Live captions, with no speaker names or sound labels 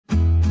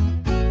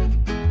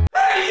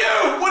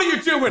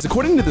YouTubers.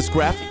 According to this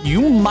graph,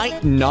 you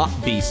might not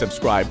be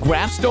subscribed.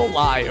 Graphs don't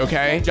lie,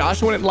 okay?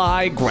 Josh wouldn't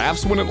lie.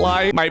 Graphs wouldn't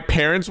lie. My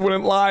parents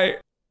wouldn't lie.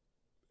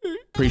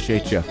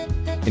 Appreciate you.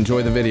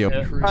 Enjoy the video.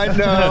 I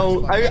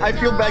know. I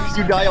feel bad because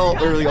you die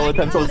all early all the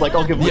time, so I was like,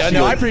 I'll give him a shield.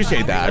 No, I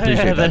appreciate that. I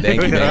appreciate that.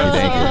 Thank you.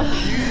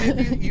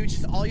 You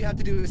just, all you have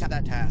to do is have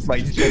that task. My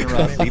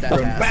generosity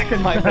thrown back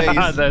in my face.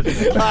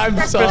 I'm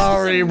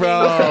sorry,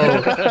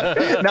 bro.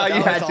 No,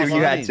 you had to.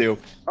 You had to.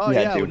 Oh,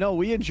 yeah. No,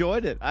 we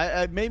enjoyed it.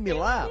 It made me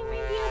laugh.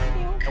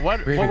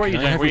 What were you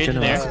doing? Were you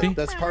generosity?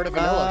 That's part of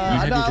vanilla.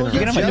 I was a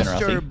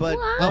jester, but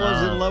I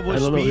was in love with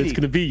Speedy. I don't know what it's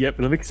going to be yet,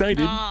 but I'm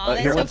excited.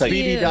 Here, When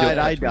Speedy died,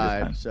 I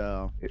died,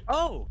 so.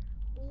 Oh.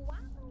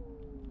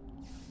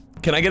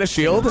 Can I get a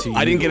shield?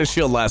 I didn't get a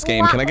shield last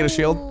game. Can I get a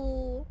shield?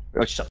 Oh,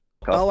 shut up.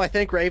 Oh, I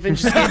think Raven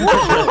just Oh,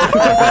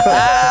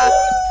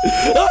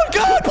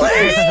 God,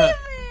 please!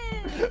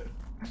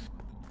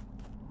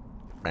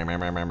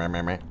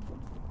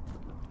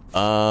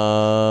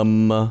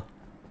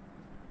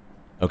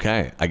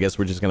 Okay, I guess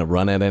we're just gonna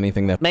run at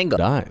anything that Mango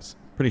dies.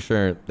 Pretty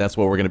sure that's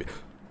what we're gonna be.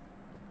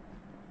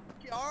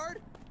 Yard?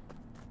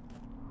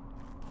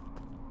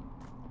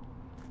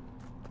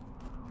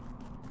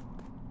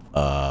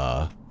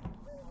 Uh-oh.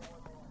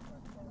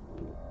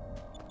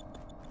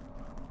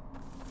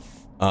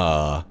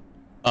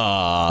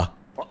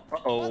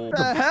 What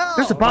the hell?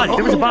 There's a body.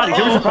 There was a body.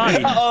 There was a body.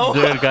 Dude,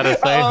 gotta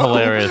say,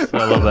 hilarious.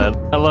 I love that.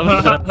 I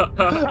love that.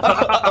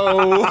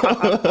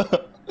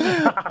 Uh-oh.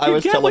 I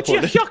was Get what you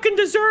teleported. fucking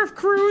deserve,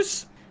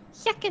 Cruz.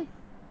 Second.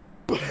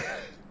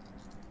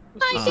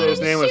 His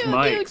name was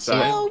Mike,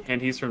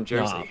 and he's from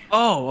Jersey.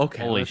 Oh,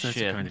 okay. Holy That's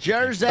shit. kind of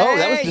Jersey. Oh,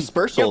 that was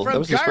dispersal. You're That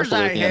was from dispersal.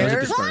 Jersey, Yeah, it was a here.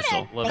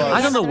 dispersal. Love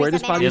I don't know where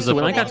this body is. So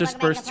when I Is got the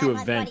dispersed to a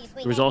vent,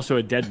 there was also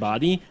a dead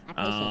body.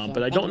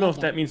 But I don't know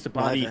if that means the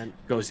body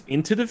goes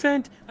into the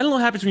vent. I don't know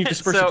what happens when you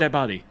disperse a dead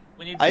body.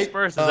 When you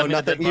disperse, does that mean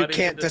nothing. the You body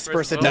can't gets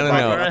disperse a dispersed?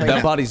 dead No, body.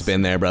 that body's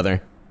been there,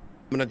 brother.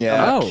 I'm gonna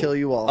Yeah. kill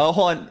you all. Oh,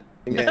 hold on.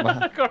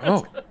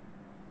 Oh.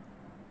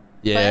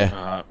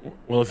 Yeah.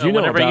 Well, if you know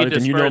whenever about you it,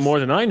 then you know disperse- more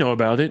than I know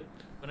about it.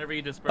 Whenever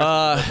you disperse,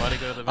 does the body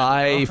go to the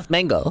vent?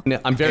 Mango.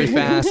 I'm very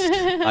fast.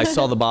 I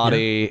saw the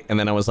body, and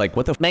then I was like,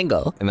 "What the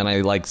mango?" And then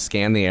I like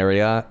scanned the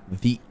area.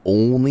 The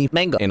only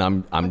mango, and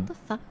I'm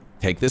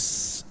take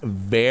this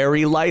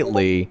very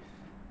lightly.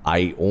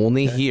 I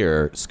only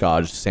hear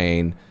Skaj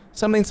saying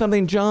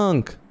something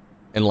junk,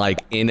 and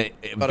like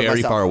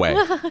very far away.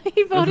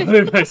 He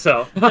voted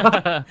myself.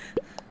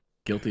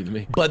 Guilty to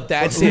me. But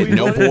that's it.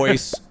 No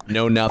voice,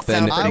 no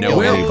nothing,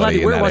 no anybody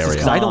in Where that was this?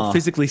 Because area. I don't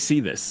physically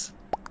see this.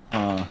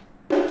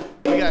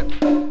 We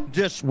got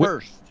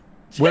dispersed.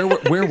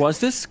 Where was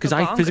this? Because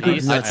I physically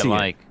did not see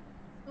it.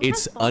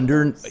 It's on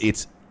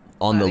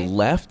the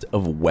left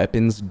of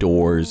weapons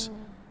doors,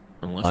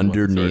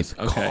 underneath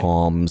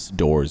comms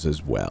doors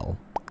as well.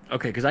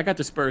 Okay, because I got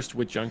dispersed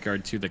with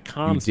Junkyard to the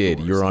comms. You did.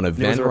 doors. You're on a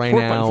There was vent right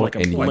report button now, for like a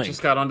and blink. I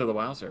just got onto the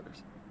WoW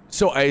servers.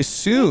 So I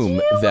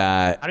assume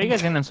that How do you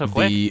guys get them so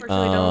quick?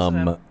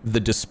 the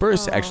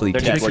disperse actually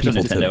They're takes just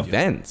people to Nintendo.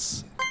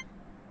 vents.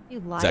 You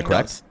Is liar. that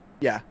correct?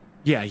 Yeah.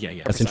 Yeah.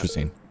 That's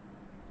interesting.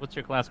 What's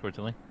your class score,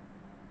 Tilly?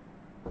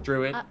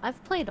 Druid.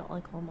 I've played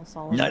like almost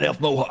all of Night them.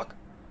 Elf Mohawk.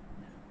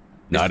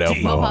 Night Elf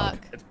Mohawk.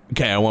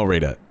 Okay, I won't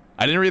read it.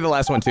 I didn't read the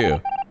last one too.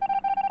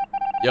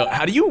 Yo,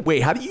 how do you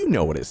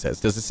know what it says?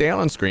 Does it say it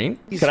on screen?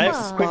 Can I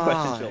ask a quick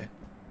question, Phil?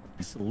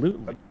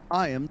 Absolutely.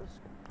 I am.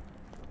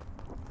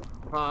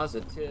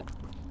 Positive.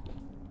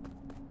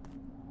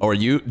 Or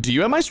do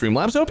you have my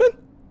Streamlabs open?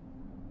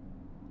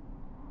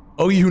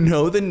 Oh, you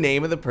know the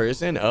name of the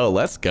person? Oh,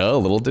 let's go.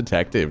 Little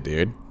detective,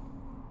 dude.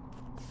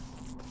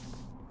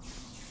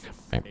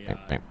 I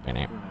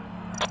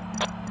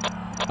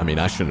mean,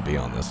 I shouldn't be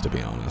on this, to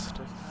be honest.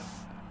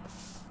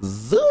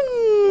 Zoom.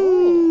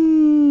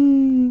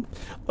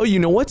 Oh, you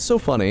know what's so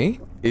funny?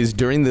 Is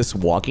during this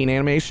walking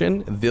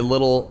animation, the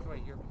little,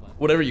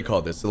 whatever you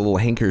call this, the little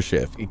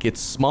handkerchief, it gets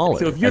smaller.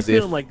 So if you're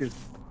feeling like this,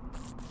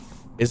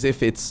 as if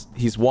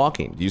he's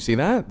walking. Do you see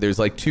that? There's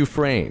like 2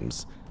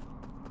 frames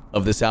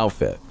of this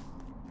outfit.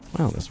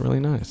 Wow, that's really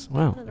nice.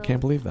 Wow, I can't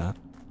believe that.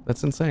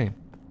 That's insane.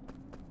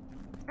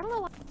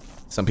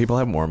 Some people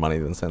have more money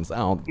than sense.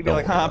 You'd be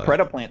like, haha,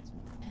 Preda plants.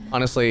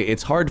 Honestly,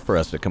 it's hard for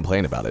us to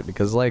complain about it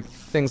because like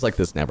things like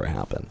this never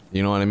happen.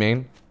 You know what I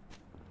mean?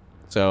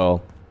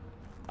 So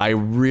I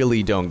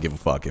really don't give a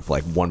fuck if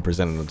like 1%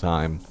 of the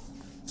time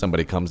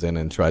somebody comes in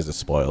and tries to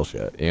spoil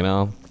shit, you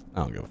know? I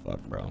don't give a fuck,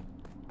 bro.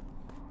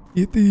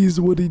 It is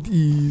what it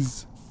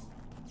is.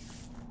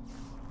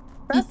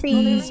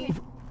 It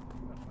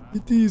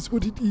is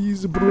what it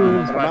is,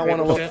 bro. I might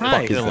want to look. What the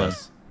fuck is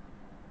this?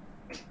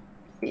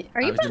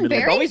 Are you from It's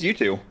Barry? always you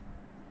two.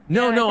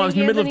 no, I was in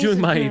the middle of doing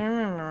my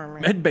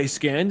my. medbay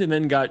scan and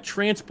then got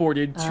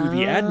transported to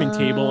the admin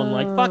table and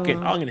like, fuck it,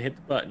 I'm gonna hit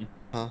the button.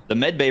 The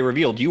medbay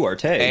revealed you are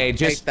Tay. Hey,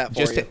 just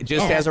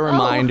as a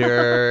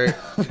reminder,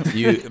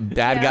 you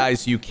bad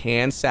guys, you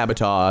can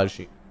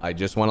sabotage. I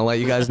just want to let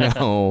you guys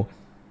know,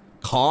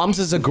 comms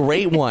is a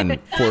great one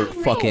for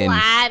fucking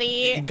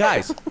Laddie.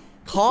 guys.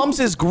 Comms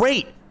is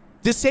great.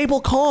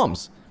 Disable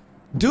comms.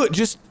 Do it.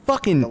 Just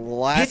fucking The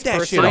last get that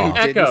person shit who off.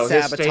 didn't Echo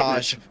his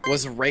sabotage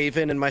was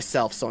Raven and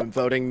myself, so I'm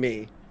voting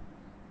me.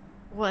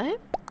 What?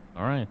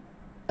 All right.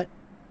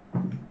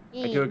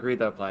 I do agree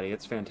though, Platty.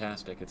 It's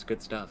fantastic. It's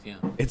good stuff. Yeah.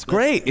 It's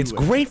great. It's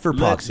great for Let's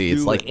proxy.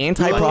 It's do like it. Black and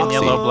anti-proxy.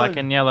 yellow, black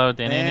and yellow.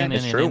 Man,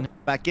 it's true.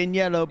 Back in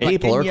yellow. Back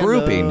People are in yellow.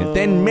 grouping.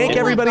 Then make Oh my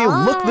everybody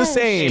look the gosh.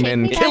 same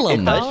and Take me kill back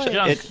them. to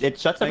college. It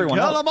shuts And everyone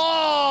kill up. them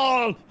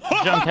all.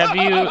 Junk,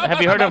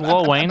 have you heard of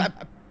Lil Wayne?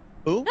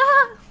 Who?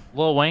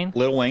 Lil Wayne?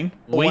 Lil Wayne.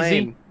 Wheezy?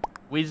 Wayne.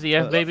 Wheezy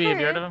F baby, have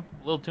you heard of him?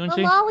 Lil The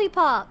Toonsy?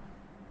 lollipop.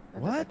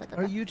 What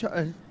are you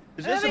talking?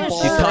 Is this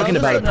He's He's talking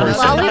about a person.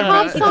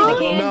 Lollipop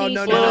song?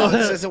 No.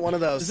 This isn't one of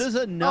those. Is this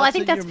a Oh, I nuts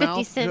think in that's your 50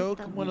 mouth Cent. joke?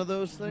 One of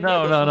those things?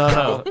 No.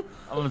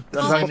 I'm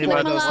talking to you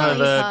about one of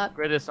the Lollipop.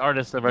 greatest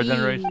artists of our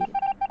generation.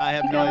 I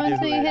have no idea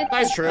who it is.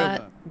 That's true.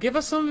 Give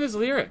us some of his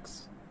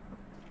lyrics.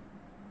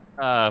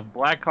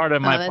 Black card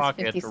in my that's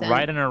pocket, 50 Cent.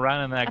 riding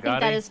around in that I think Gotti.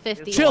 that is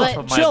 50. Chill. But-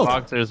 Of my Chill.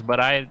 boxers, but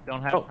I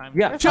don't have time.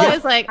 Yeah. So I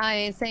was like, I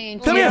ain't saying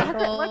Come here.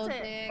 What's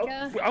it?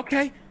 Oh,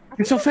 okay.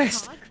 You're so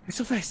fast. You're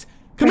so fast.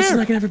 Come Faster here.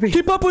 than I can ever be.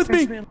 Keep up with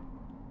me.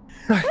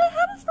 How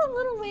does the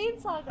Little Wayne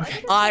song go?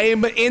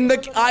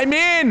 I'm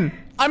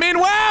in.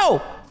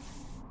 Wow.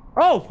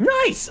 Oh,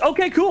 nice.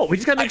 Okay, cool. We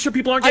just gotta make sure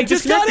people aren't I getting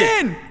just got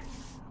disconnected.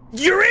 in.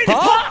 You're in. It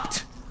Huh?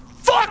 popped.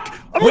 Fuck.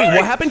 I'm Wait, running.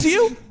 what happened to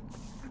you?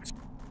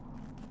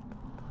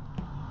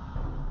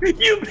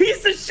 You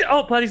piece of shit.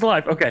 Oh, Platty's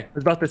alive. Okay, I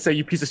was about to say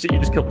you piece of shit. You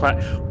just killed Platt.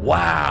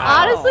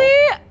 Wow. Honestly,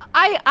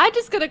 I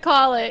just gonna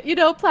call it. You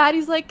know,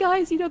 Platty's like,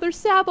 guys, you know,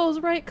 there's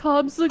Sabos, right?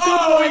 Cobb's a good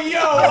one. Yo,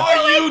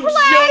 are you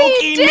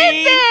Platty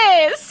did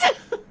this!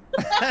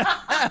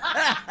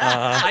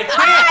 I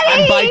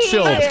can't. I'm by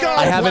chilled. Let's go,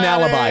 I have an Platty.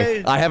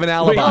 alibi. I have an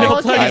alibi. no,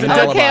 Oh, Platty, I have an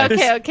okay,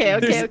 alibi. okay.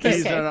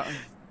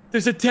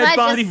 There's a dead Let's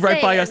body just right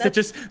say by it. us that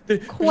That's just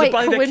there's a quite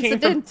body that came from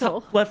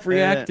coincidental. top left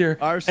reactor,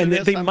 and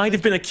arsonist, they I'm might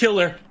have been a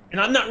killer. And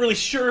I'm not really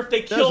sure if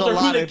they killed a or who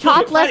lot they of- killed.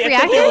 Top left Platty, I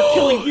thought they were reactor?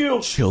 killing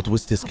you. Chilled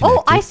was disconnected.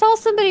 Oh, I saw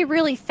somebody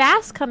really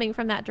fast coming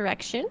from that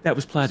direction. That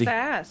was Platty.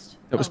 Fast.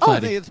 That was I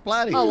Platty. think it's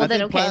Platty. Oh, well, I then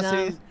think okay,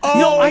 Platty- Oh,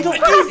 No, I don't-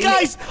 You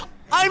guys,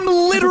 I'm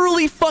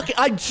literally fucking.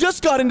 I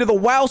just got into the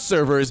WoW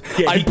servers.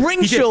 Yeah, I he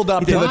bring did. Chilled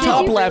up He to the did. top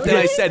Did you left, really?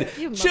 and I said,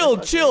 You "Chilled,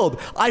 motherfucker. Chilled."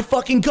 I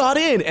fucking got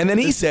in, and then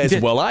he says,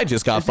 did. "Well, I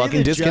just got Is he fucking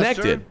the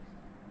disconnected." jester?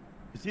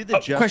 Is he the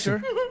jester?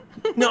 Question.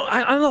 No,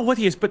 I don't know what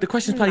he is, but the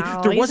question is Platty.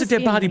 No, There he's was a just dead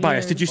being body by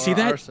us. weird. Did you see Or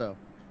that? Arso?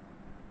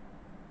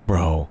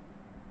 Bro,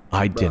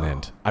 I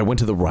didn't. I went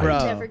to the right. Bro.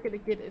 Never gonna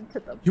get into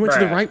them. You went to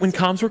the Bruh. right when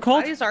comms were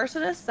called? Is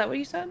arsonist? Is that what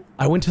you said?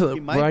 I went to He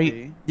the might right.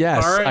 be.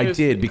 Yes, Cara I is-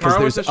 did because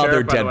Cara was there's the sheriff,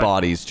 other by the dead way.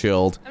 bodies.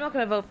 Chilled. I'm not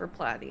gonna vote for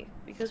Platty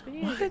because we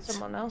need to What? get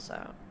someone else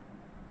out.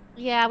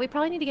 Yeah, we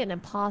probably need to get an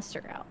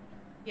imposter out.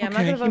 Yeah, I'm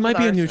Okay, not gonna vote he might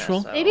for be a the neutral.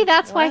 arsonist, so Maybe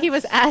that's why he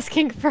was let's-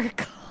 asking for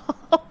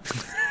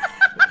calls.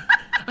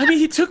 I mean,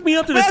 he took me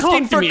up to the Asking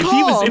talk to for me. If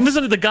he was calls.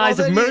 under the guise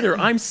Well, of then murder,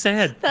 I'm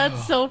sad.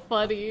 That's so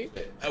funny.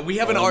 We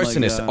have an Oh my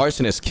arsonist. God.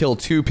 Arsonist killed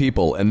 2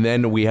 people, and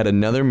then we had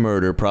another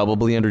murder,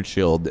 probably under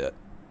Chilled.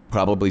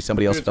 Probably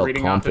somebody He else was felt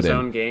reading off his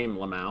own confident. game,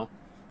 Lamau.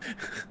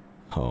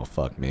 Oh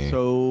fuck me.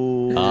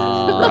 So.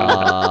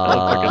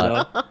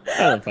 I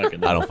don't fucking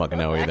know. I don't fucking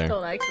know I either.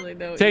 don't actually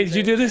know. Tay, did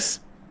you do this?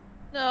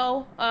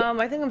 No.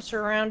 I think I'm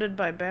surrounded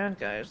by bad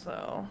guys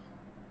though.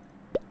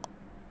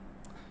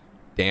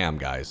 Damn,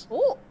 guys.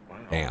 Oh,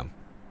 Damn.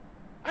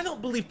 I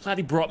don't believe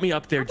Platty brought me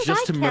up there How did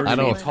just I to catch murder I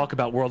me and don't- talk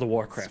about World of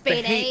Warcraft. The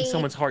hate in Spade.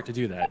 someone's heart to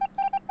do that.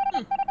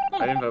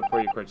 I didn't vote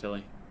for you,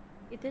 Cortilli.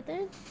 you did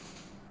that?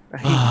 I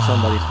hate in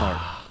somebody's heart.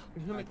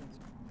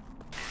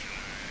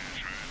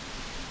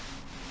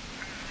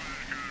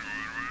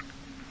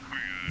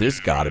 There's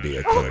got to be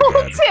a killer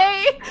dead.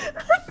 Tay!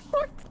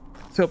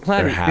 So Platty,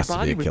 There has the to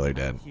be body a was killer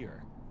dead.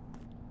 Here.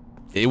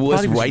 It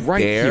was Body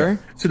right there. here.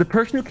 So the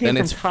person who came Then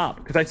from it's- top,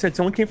 because I said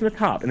someone came from the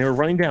top and they were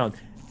running down,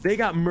 they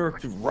got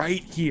murked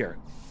right here.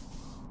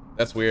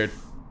 That's weird.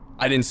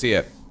 I didn't see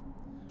it.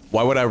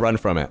 Why would I run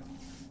from it?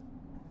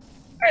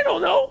 I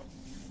don't know.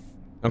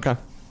 Okay.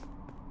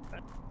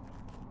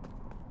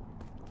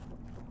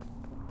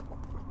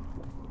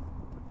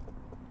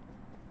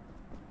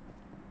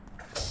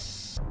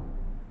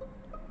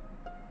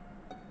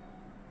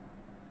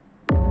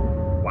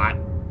 What?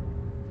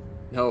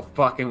 No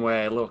fucking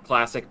way. A little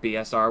classic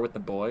BSR with the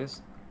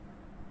boys.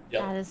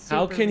 That is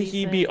How super can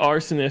he be recent.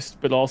 arsonist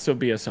but also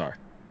BSR?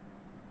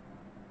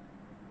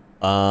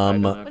 I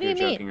don't know What if do you're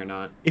you mean? joking or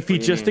not. If What he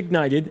do you just mean?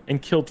 ignited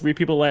and killed 3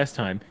 people last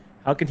time,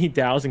 how can he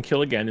douse and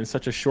kill again in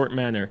such a short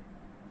manner?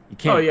 He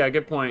can't. Oh yeah,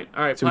 good point.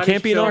 All right, So he Platty's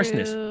can't be an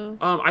chill.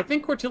 arsonist. I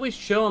think Cortilli's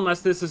chill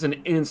unless this is an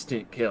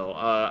instant kill.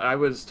 I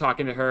was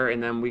talking to her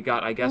and then we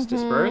got, I guess,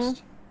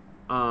 dispersed.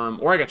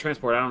 Or I got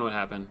transported. I don't know what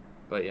happened,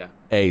 but yeah.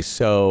 Hey,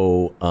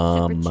 so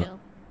Super chill.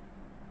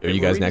 are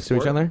you guys next to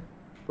each other?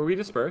 Were we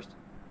dispersed?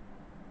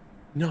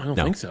 No, I don't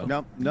No. think so.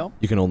 No, no.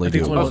 You can only I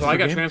think do it's one Oh, of one. those so I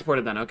got game?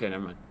 transported then. Okay,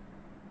 never mind.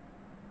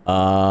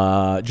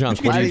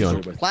 Junk, what are you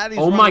doing? Platty's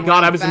Oh my running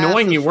god, I around was fast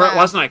annoying as you, fast.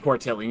 wasn't I,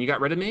 Cortilli? And you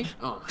got rid of me?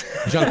 Oh.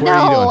 Junk, what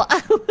are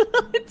you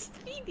doing? It's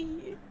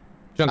Speedy.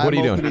 Junk, what are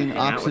you I'm doing? opening Hang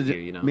out with oxygen.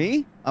 you, you know.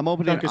 Me? I'm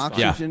opening Junk is fine.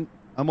 Yeah. oxygen.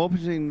 I'm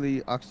opening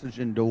the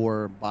oxygen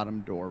door,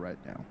 bottom door right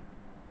now.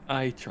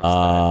 I trust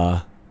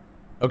that.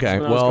 Okay,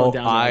 When I was going well,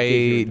 down there, I did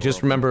hear I the just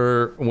door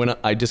remember when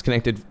I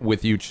disconnected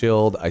with you,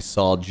 Chilled, I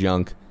saw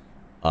Junk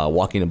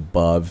walking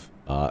above,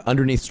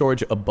 underneath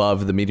storage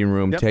above the meeting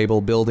room table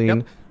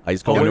building.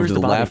 He's going over to the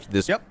left.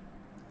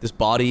 This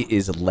body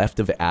is left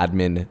of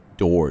admin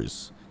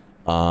doors,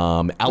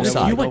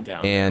 outside. You went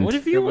down and what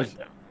if you went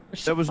down?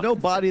 There was no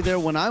body there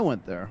when I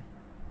went there.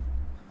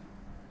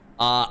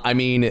 I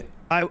mean,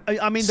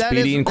 I mean,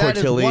 Speedy and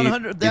Cortilli,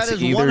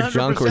 it's either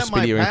Junk or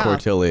Speedy and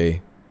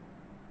Cortilli.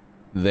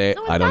 They,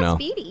 No, it's I don't not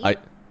know. Speedy.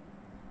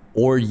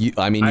 Or you.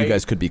 I mean, you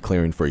guys could be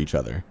clearing for each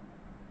other.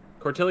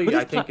 Cortilli,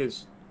 I think,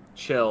 is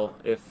chill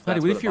if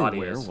that's What what if the you're a body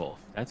werewolf?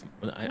 That's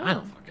I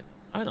don't fucking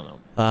I don't know.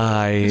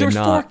 I'm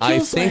not. I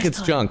think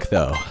it's Junk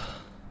though.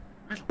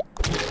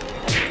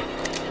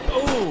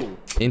 Oh,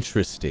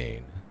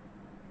 interesting.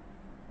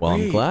 Well,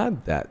 I'm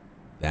glad that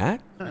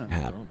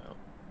happened.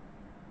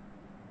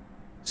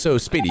 So,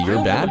 Speedy,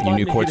 you're bad. You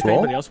knew Quartz roll.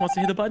 Anybody else wants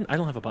to hit a button? I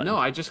don't have a button. No,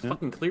 I just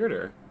fucking cleared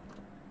her.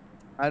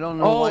 I don't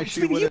know why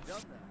she would have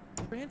done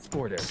that.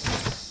 Transporter.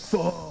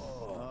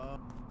 So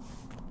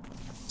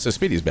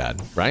Speedy's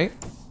bad, right?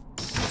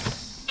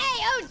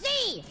 Hey,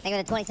 OG! Thank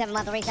you for the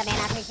 27-month reset, man.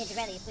 I appreciate you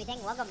greatly. Sweet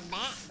thing. Welcome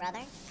back,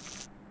 brother.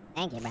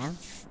 Thank you, bro.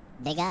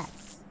 Big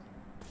ups.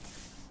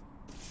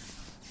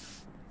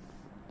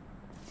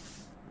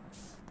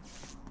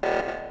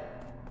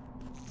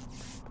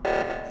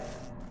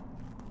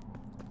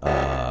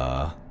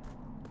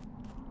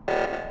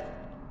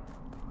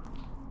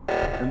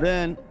 And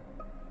then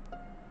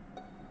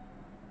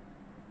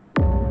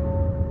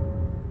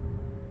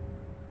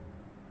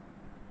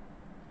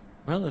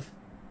Well, if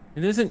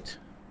it isn't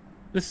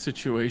this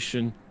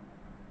situation,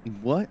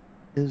 what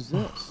is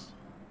this?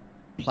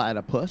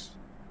 Platypus?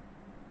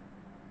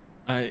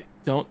 I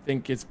don't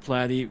think it's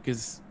Platy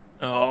because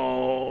I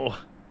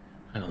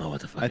don't know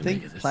what the fuck. I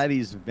think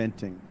Platy's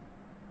venting.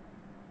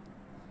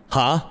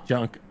 Huh?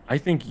 Junk. I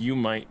think you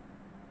might.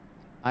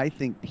 I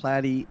think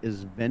Platy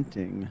is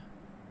venting.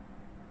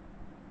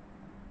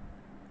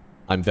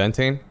 I'm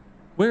venting.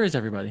 Where is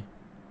everybody?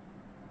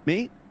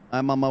 Me?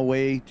 I'm on my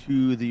way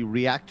to the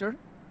reactor.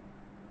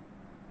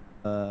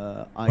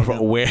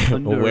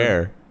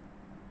 Where?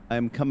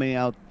 I'm coming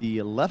out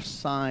the left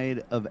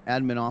side of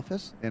admin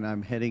office, and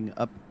I'm heading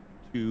up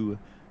to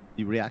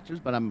the reactors.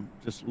 But I'm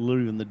just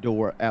leaving the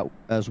door out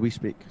as we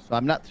speak, so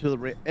I'm not to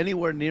the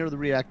anywhere near the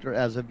reactor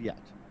as of yet.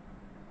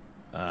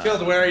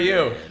 Chilled, where are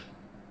you?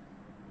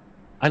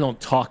 I don't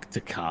talk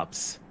to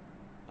cops.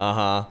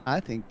 I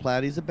think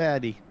Platy's a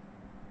baddie.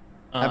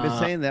 I've been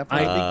saying that from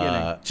the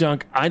beginning.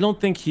 Junk, I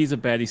don't think he's a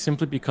baddie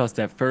simply because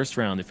that first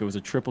round, if it was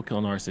a triple kill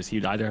narcissist,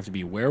 he'd either have to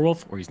be a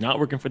werewolf or he's not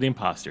working for the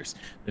imposters.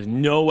 There's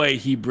no way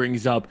he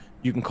brings up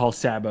you can call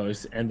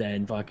Sabos and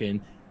then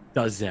fucking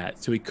does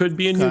that. So he could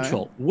be a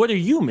neutral. What are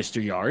you,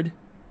 Mr. Yard?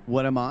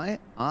 What am I?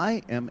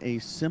 I am a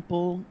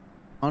simple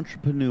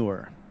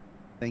entrepreneur.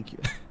 Thank you.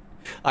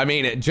 I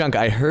mean, Junk,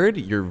 I heard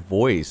your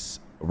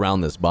voice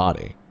around this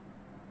body.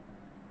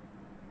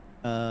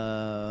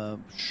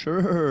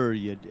 Sure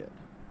you did.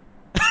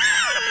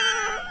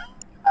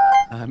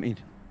 I mean,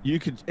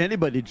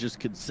 anybody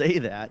just could say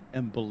that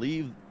and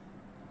believe.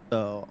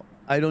 So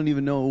I don't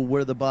even know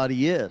where the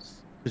body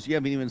is because you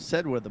haven't even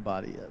said where the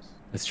body is.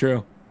 That's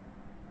true.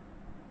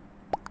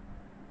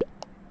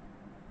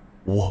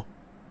 Whoa.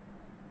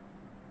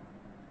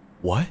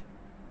 What?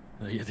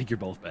 I think you're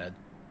both bad.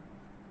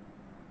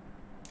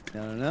 I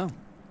don't know.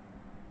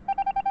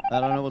 I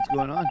don't know what's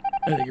going on.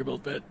 I think you're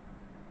both bad.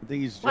 I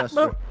think he's just.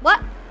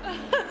 What?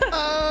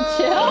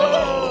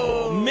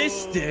 Oh,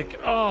 Mystic.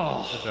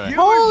 Oh.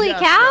 Holy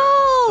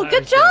cow!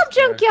 Good job,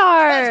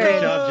 Junkyard.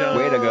 Good job, John.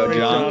 Way to go,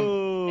 John.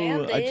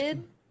 Damn,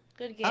 dude.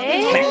 Good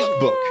game.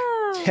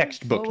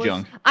 Textbook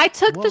Junk. I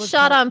took the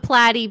shot on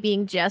Platy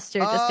being Jester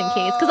just in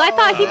case, because I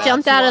thought he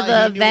jumped out of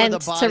the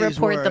vent to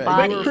report the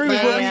body.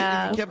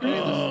 Yeah.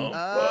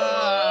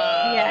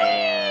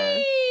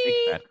 Big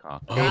fat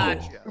cock.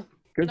 Gotcha.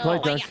 Good play,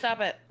 No, Junk. stop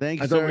it. Thank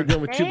you, I thought we were sir.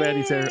 dealing with two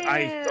baddies there.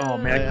 Oh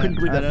man, I couldn't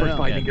believe that first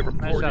body didn't get Nice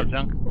reported. job,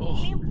 Junk.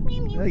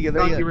 Thank you.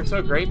 Junk, you were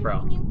so great,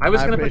 bro. I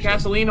was gonna put appreciate it.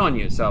 gasoline on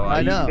you, so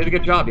I know. you did a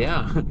good job.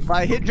 Yeah.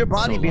 I hid your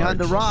body So behind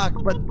the rock,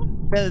 but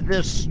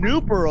the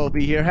snooper over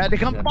here had to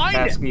come find it.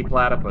 Pesky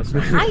platypus.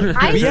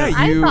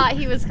 I thought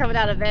he was coming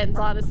out of vents,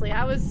 honestly.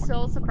 I was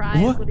so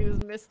surprised when he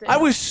was Mystic. I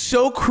was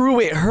so crew.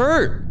 It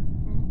hurt.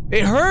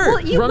 It hurt. Well,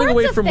 you Running weren't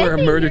away from where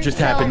a murder just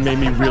happened made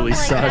me really like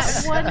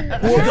sus.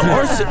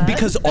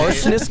 Because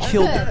arsonist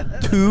killed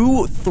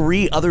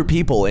 2-3 other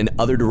people in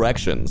other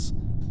directions.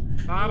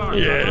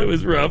 Yeah, it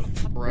was rough.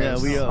 Yeah,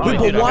 we are. Wait,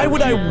 but why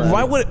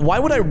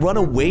would I run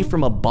away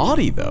from a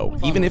body though,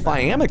 even if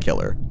I am a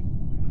killer?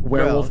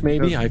 Werewolf,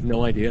 maybe? I have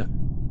no idea.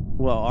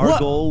 Well, our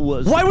goal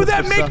was. Why would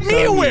that make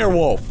me a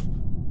werewolf?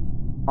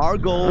 Our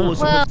goal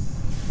was. Well,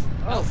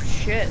 Oh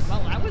shit.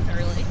 well, that was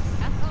early.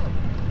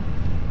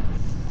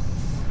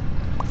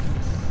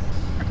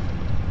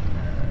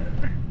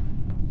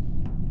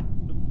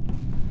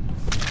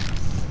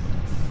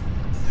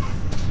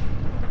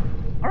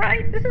 All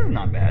right, this is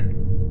not bad.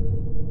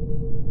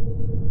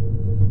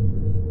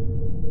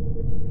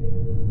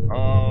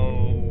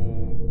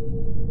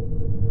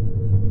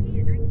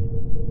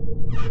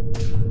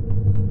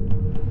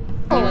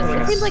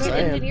 seems like an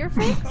engineer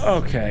fix.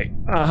 Okay.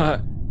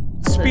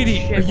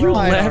 Speedy, are you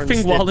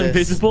laughing while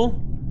invisible?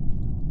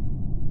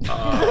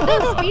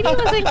 Speedy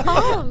was in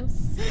comms.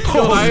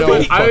 Oh,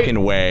 no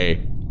fucking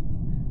way.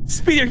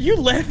 Speedy, are you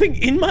laughing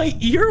in my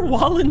ear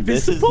while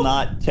invisible? This is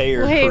not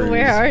Taylor Wait, Cruz.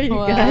 where are you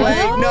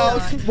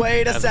guys?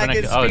 Wait a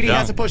second. Speedy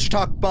has a push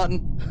talk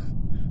button.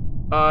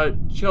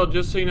 Chill,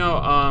 just so you know,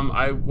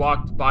 I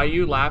walked by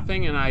you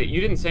laughing, and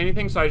you didn't say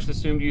anything, so I just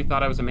assumed you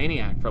thought I was a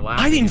maniac for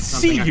laughing. I didn't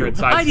see you.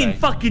 I didn't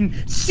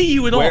fucking see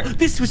you at all.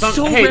 This was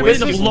so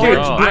reminiscent of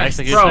large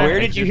breasts. Bro,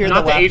 where did you hear the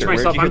laughter? Not to age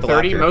myself, I'm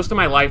 30. Laughter? Most of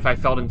my life I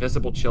felt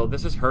invisible, Chill.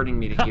 This is hurting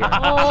me to hear.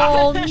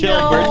 Oh, no.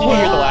 Chill, where did you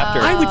hear the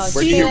laughter? I would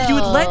see you. You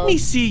would let me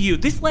see you.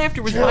 This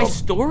laughter was my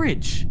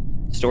storage.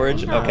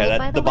 Storage?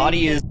 Okay, the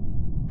body is...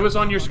 It was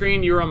on your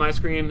screen, you were on my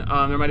screen.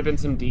 There might have been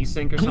some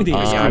desync or something.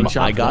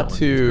 I got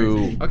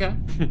to... Okay.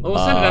 Well,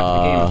 we'll send it after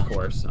the game, of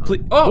course.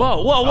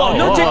 Whoa,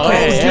 no dick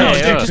pics. No,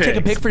 dude, just take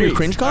a pic for your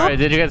cringe cop? Alright,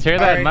 did you guys hear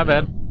that? Right. My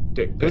bad.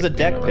 It was a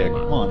deck pic.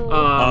 Come on.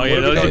 Oh,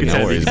 yeah, those you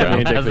no worries, bro.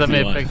 As I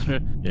made a picture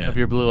of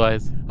your blue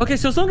eyes. Okay,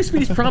 so as long as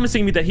Speedy's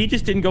promising me that he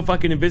just didn't go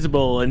fucking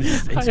invisible and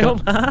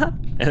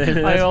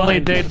I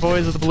only date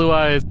boys with blue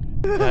eyes.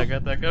 Yeah, I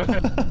got that going.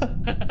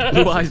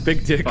 Blue eyes,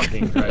 big dick.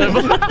 Fucking Blue eyes,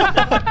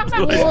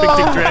 big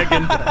dick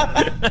dragon.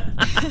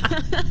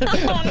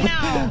 Oh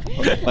no!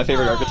 My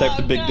favorite archetype,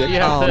 the big dick.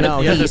 Oh no,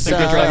 he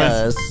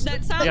says.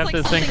 That sounds like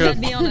something that'd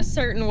be on a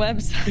certain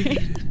website.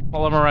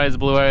 Polymerize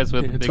blue eyes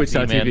with big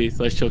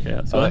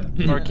Twitch.tv/chillchaos. What?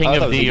 Or King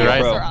of D,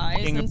 right? Or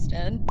eyes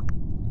instead.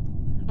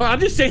 Well,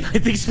 I'm just saying I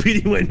think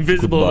Speedy went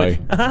invisible. Goodbye.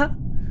 I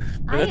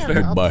That's am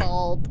fair.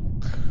 appalled.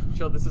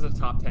 Chill, this is a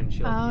top 10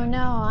 chill. Oh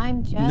no,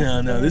 I'm just.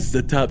 No, this is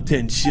the top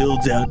 10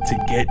 shields out to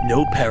get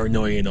no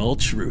paranoia in all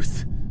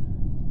truth.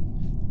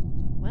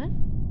 What?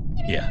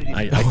 Yeah,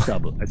 I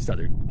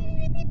stuttered.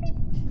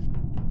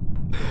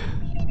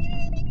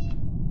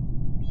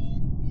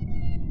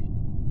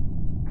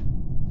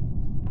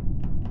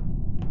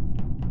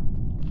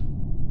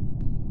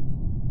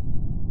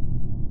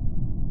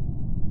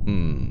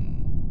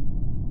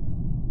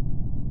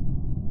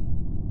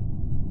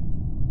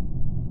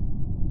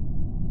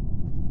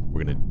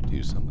 We're gonna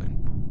do something.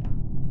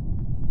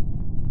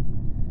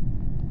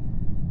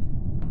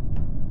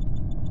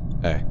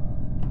 Hey.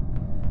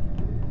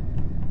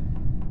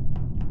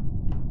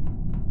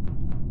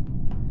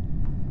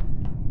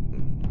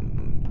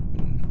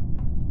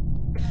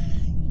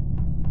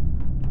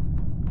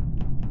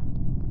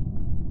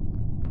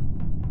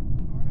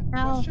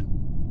 How?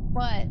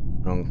 What?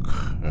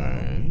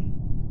 Okay.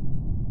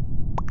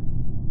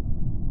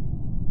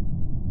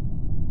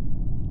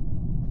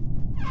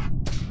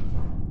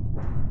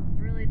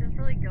 Really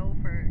go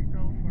for it.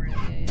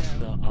 Yeah.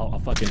 No, I'll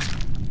fucking.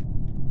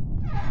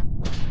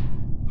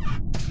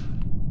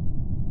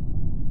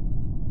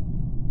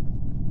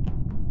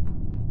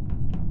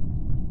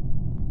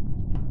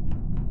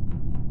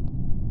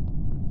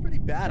 Pretty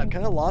bad. I've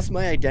kind of lost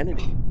my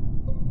identity.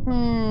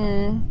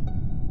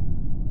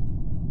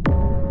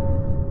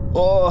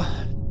 Oh,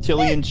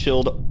 Tilly and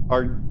Chilled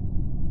are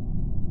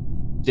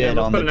dead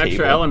on the put an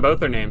extra table. L in both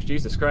their names.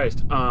 Jesus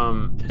Christ.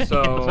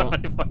 So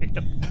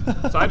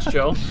besides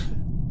Chill.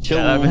 Chill.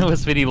 Yeah, I mean,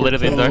 was Speedy lit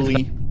up in dark.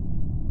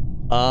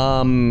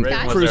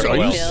 Cruz, are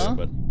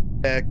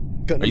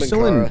you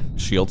still in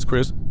Shields,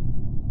 Cruz?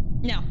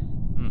 No.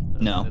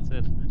 No. That's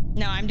it.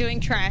 No, I'm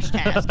doing trash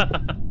task.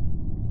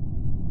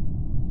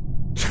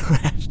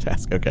 Trash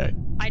task, okay.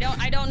 I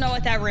don't know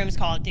what that room's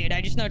called, dude.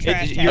 I just know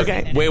trash task.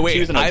 Okay,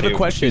 wait. I have a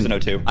question.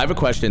 I have a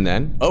question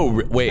then.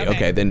 Oh, wait,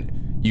 okay.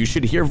 Then you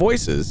should hear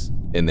voices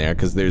in there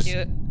because there's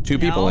two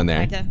people in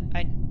there.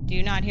 I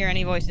do not hear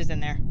any voices in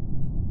there.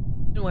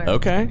 Where?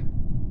 Okay.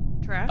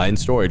 Trash? In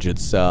storage,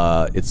 it's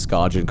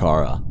Skaj and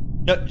Kara.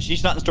 No,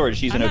 she's not in storage.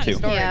 She's in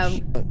O2. Yeah,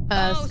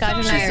 Scott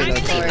and I are I'm in in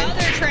the storage.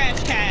 other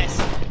trash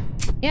task.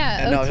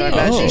 Yeah, No, O2. I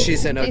imagine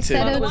she's in They O2.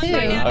 said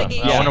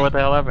O2. I wonder what the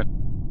hell happened.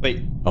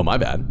 Wait. Oh, my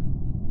bad.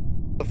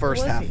 The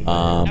first half.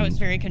 I was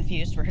very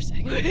confused for a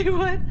second. Wait,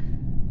 what?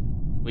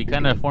 We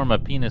kind of form a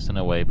penis in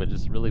a way, but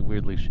just really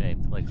weirdly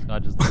shaped, like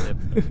Scotch is the tip.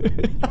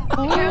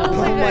 Oh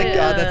my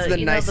god, that's the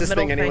nicest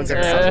thing anyone's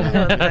ever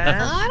said.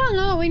 I don't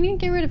know. We need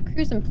to get rid of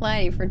Cruz and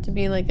Platy for it to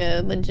be like a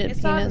legit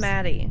It's penis. not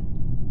Maddie.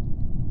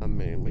 I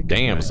mean, we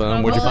Damn,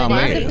 son, what'd you Well,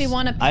 find it is me? if we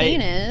want a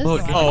penis.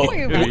 Look,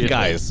 Oh,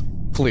 guys,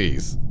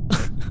 please.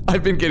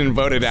 I've been getting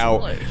voted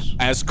out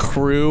as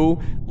crew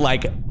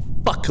like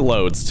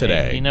fuckloads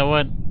today. Hey, you know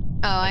what?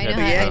 Oh, I know.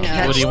 I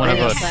know. What do you want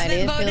to vote?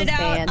 Been voted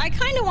out. I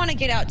kind of want to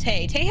get out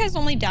Tay. Tay has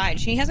only died.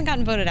 She hasn't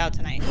gotten voted out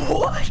tonight.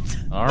 What?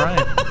 All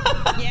right.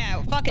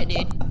 Yeah, fuck it,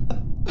 dude.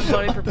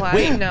 Voting for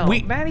Platy? No.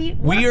 Maddie?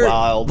 We're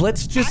wild.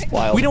 Let's just.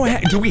 We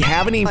don't. Do we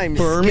have any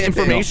firm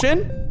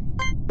information?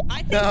 I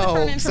think No, the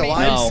firm so information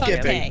I'm is fuck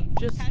skipping. Tay.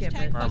 Just skip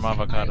it. Firm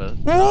avocado.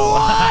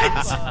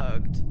 What?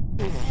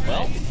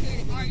 Well,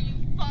 Are you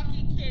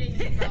fucking kidding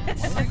me, bro?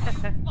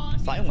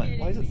 silent.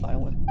 Why is it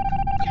silent?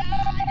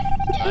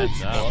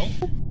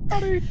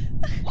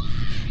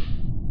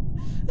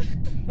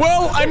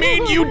 Well, I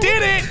mean, you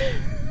did it.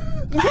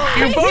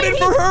 You voted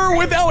for her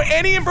without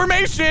any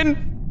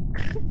information.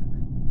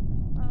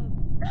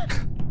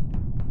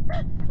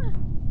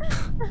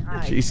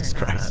 Jesus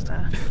Christ.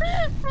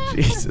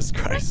 Jesus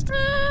Christ.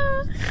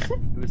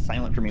 It was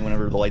silent for me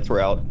whenever the lights were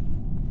out.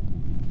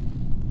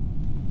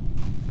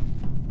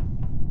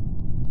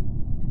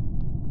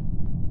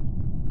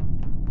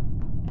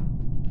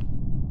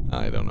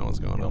 I don't know what's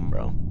going on,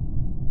 bro.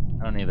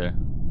 I don't either.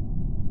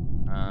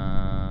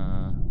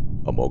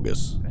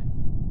 Amogus. Okay.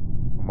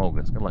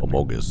 Amogus. Good luck.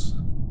 Amogus.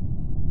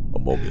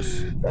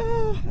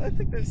 Amogus. I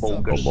think there's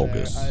something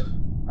Amogus.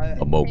 there.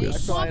 Amogus. I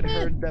thought I had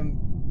heard them.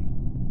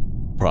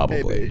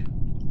 Probably. Maybe.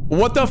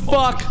 What the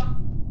fuck?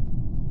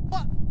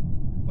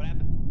 What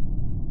happened?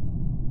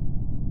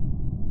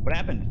 What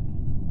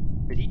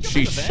happened? Did he jump She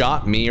in the vent?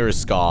 shot me or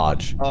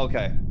Scotch. Oh,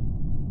 okay.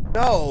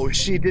 No,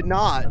 she did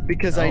not,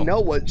 because I know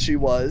what she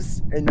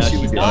was, and No, she she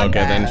was didn't. not Okay,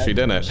 bad. then she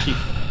didn't.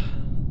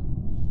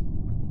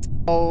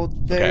 Oh,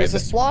 there's a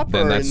swapper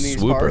then in that's these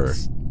Swooper.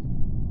 parts.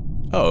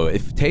 Oh,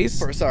 if Tay's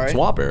Sorry.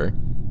 Swapper,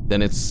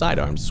 then it's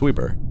Sidearm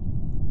Sweeper.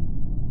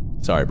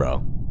 Sorry, bro.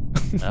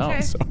 No.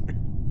 I'm sorry.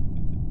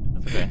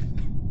 That's okay.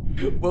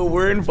 Well,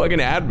 we're in fucking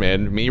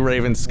admin. Me,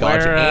 Raven,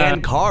 Scotch,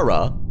 and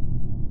Kara.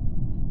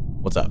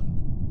 What's up?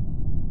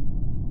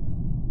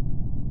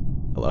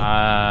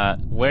 Hello?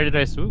 Where did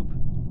I swoop?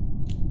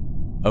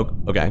 Oh,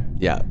 okay.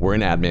 Yeah, we're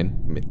in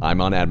admin.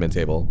 I'm on admin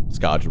table.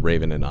 Scotch,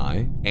 Raven, and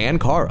I, and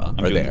Kara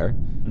are there.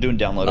 I'm doing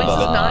download This is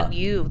above it. not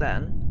you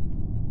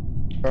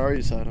then. Where are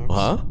you, Sidearms?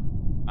 Huh?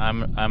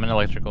 I'm in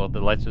electrical. The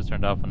lights just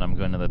turned off and I'm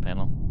going to the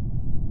panel.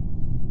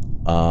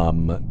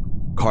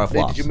 Kara Hey,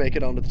 flops. did you make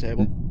it onto the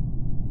table?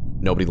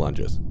 Nobody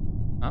lunges.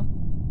 Huh?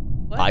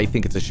 What? I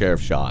think it's a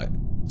sheriff shot.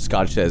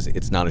 Scotch says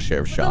it's not a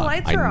sheriff But the shot.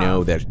 lights I are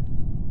know off. that.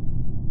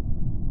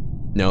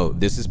 No,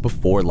 this is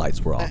before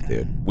lights were off,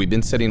 dude. We've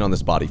been sitting on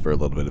this body for a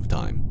little bit of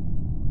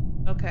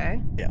time. Okay.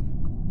 Yeah.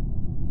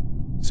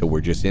 So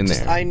we're just in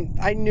there.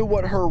 I knew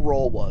what her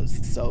role was,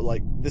 so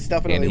like this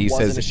definitely he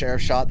wasn't says- a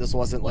sheriff shot. This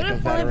wasn't like What a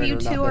if one veteran of you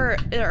or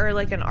two nothing. are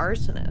like an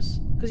arsonist?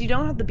 Because you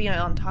don't have to be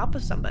on top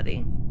of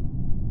somebody.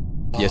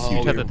 Yes, you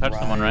You have do. to touch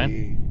someone, right?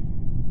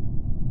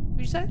 What'd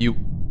you say? You.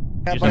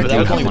 Yeah, You but I said think that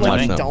was you only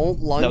like one. don't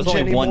That lunge was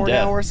only anymore one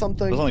death. now or There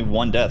something. was only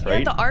one death, right?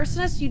 Yeah, the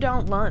arsonist you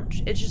don't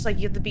lunge. It's just like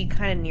you have to be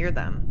kind of near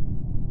them.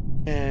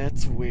 Yeah,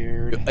 it's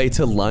weird. It's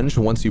a lunge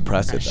once you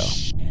press it,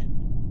 though.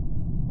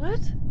 What?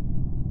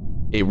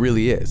 It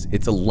really is.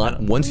 It's a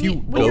lunge. Once you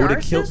When you're go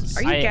to kill. arsonist?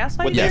 Are you I-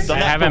 gaslighting yes, me? I'm I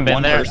not haven't for been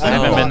one there. person. I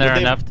haven't been there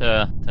They- enough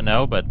to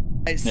know, but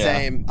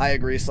Same. I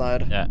agree,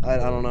 Slide. Yeah. I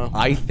don't know.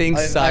 I think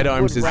I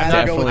Sidearms would is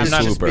rather go with definitely just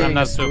I'm not, Swooper. being I'm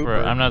not a super.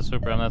 I'm not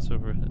super. I'm not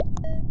super.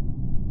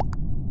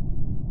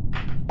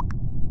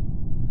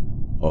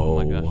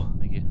 Oh, my gosh,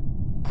 thank you.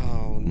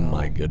 Oh no.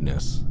 my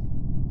goodness.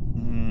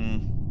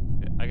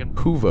 I can.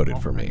 Who voted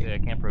for me? I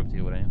can't prove to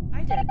you what I am.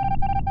 I did.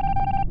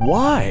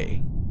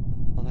 Why?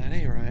 Well, that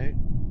ain't right.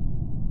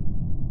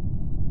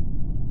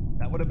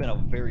 That would have been a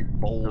very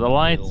bold. The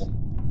lights. kill.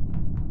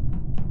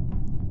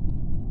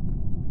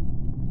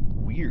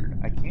 Weird.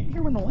 I can't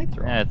hear when the lights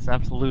are on. Yeah, it's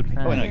absolute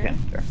fact. Oh, no, you can.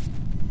 Sure.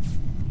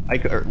 I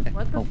could.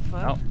 What the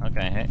fuck? Oh,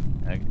 okay.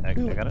 Hey, I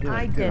got it.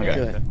 I did Okay.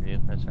 it. Yeah,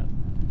 that's it.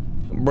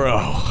 Bro.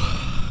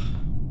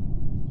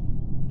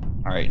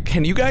 All right.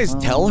 Can you guys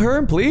tell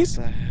her, please?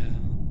 What the hell?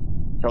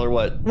 Tell her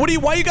what.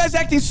 Why are you guys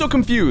acting so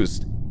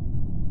confused?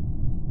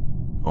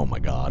 Oh my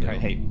god. All right,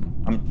 hey,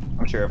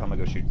 I'm sheriff. I'm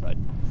gonna go shoot side.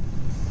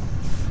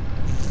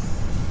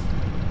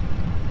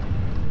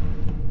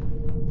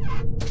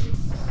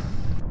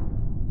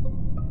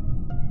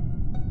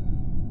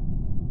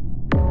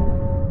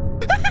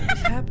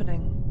 What's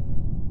happening?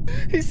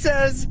 He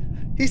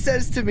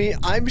says to me,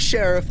 I'm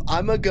sheriff,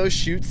 I'm gonna go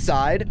shoot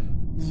side.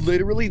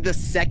 Literally the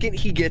second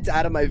he gets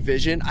out of my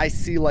vision, I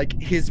see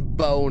like his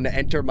bone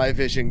enter my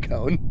vision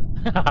cone.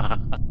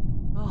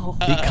 Oh.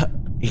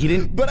 He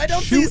didn't But I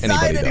don't see shoot side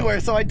anybody, though. anywhere,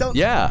 so I don't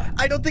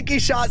I don't think he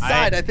shot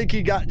side. I think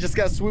he just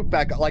got swooped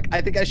back. Like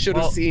I think I should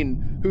have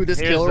seen who this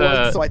Here's, killer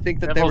was, so I think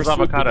that they were Devil's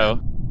swooping avocado.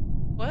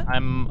 him. What?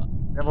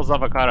 I'm Devil's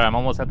avocado. I'm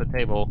almost at the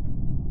table.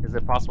 Is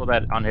it possible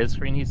that on his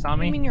screen he saw What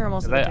do me? you mean you're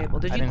almost at the table?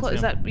 Did you close?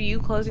 Is that you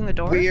closing the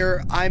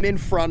door? I'm in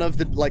front of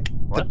the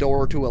the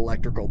door to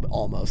electrical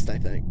almost, I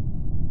think.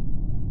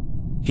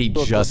 He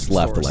Look, just look,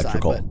 left store side,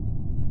 electrical. but-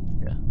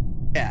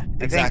 Yeah,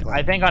 exactly.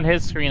 I think on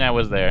his screen I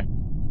was there.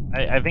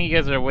 I think you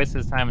guys are wasting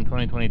his time in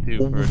 2022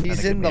 for trying to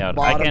He's get in me the out.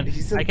 bottom.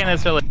 I can't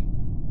necessarily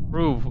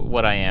prove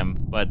what I am,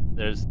 but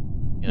there's,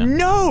 you know.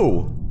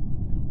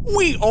 No!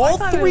 We all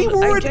three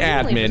were at I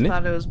genuinely just admin.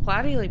 thought it was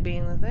Platy like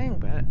being the thing,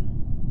 but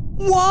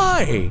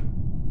Why?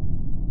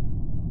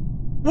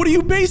 What are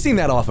you basing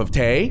that off of,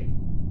 Tay?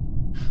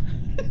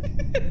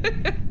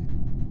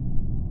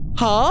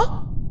 Huh?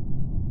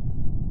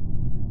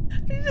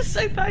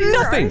 I thought you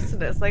Nothing. were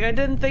arsonist. Like I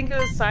didn't think it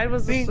was side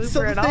was the So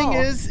super the at thing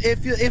all. is,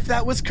 if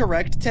that was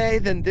correct, Tay,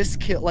 then this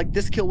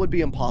kill would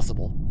be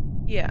impossible.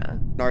 Yeah.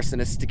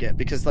 Arsonist to get,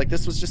 because like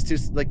this was just too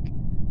like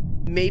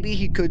maybe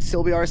he could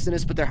still be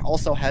arsonist, but there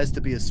also has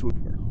to be a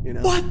swooper, you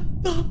know? What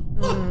the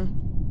fuck?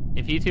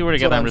 If you two were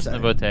That's together, what I'm I'm just gonna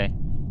vote Tay.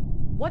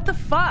 What the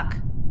fuck?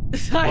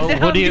 I know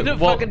who I'm do you- gonna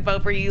well- fucking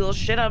vote for you, little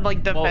shit. I'm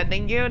like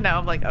defending you. Now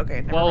I'm like,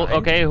 okay. Never mind.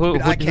 Okay. Who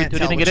do you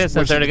think it is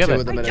since they're together?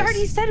 I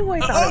already said who I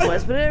thought it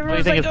was, but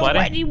everyone's think like, it's oh, Bloody?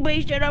 why do you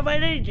waste it on my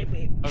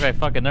energy? Okay,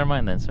 fuck it. Never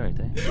mind then. Sorry,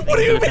 Tay. What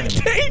do you mean,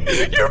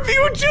 Kate?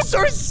 You just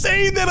are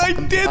saying that I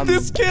did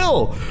this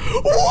kill.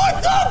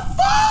 What the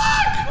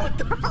fuck? What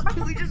the fuck?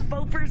 Can we just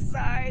vote for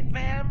side,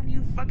 man?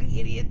 You fucking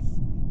idiots.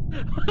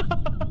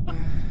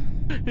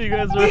 You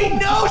guys We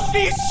know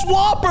she's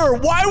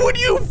Swapper. Why would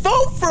you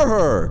vote for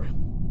her?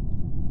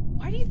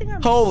 Why do you think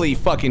I'm... Holy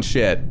fucking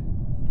shit.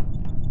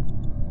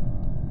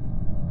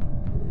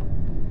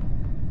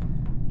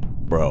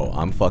 Bro,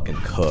 I'm fucking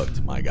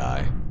cooked, my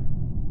guy.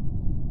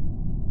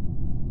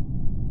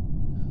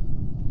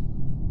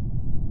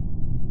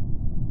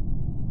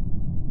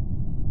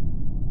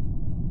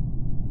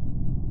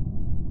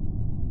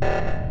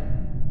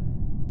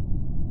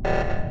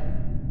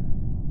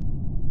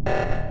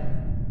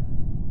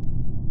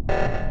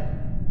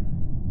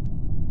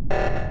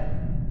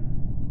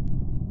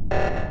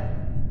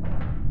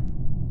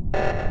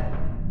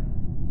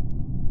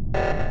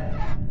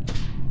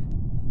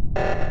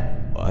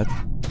 What?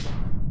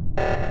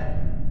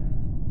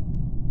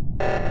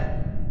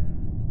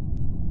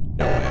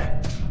 No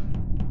way.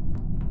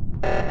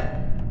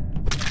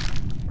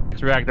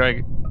 It's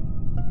reactor.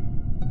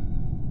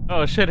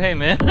 Oh shit! Hey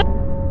man.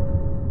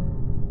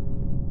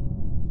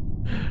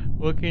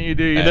 What can you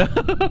do? You know.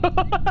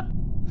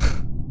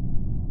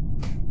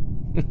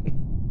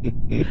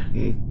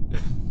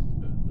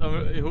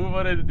 Who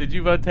voted? Did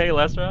you vote Tay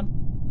last round?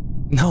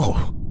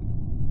 No.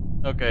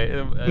 Okay,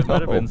 it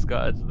might have been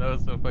Scotch. That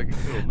was so fucking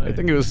cool. Nice. I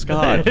think it was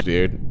Scotch,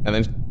 dude. And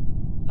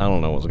then I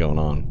don't know what's going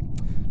on.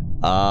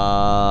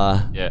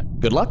 Yeah.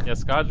 Good luck. Yeah,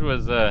 Scotch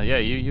was yeah,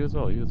 you as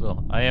well, you as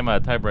well. I am a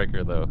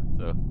tiebreaker though,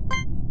 so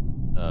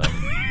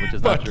which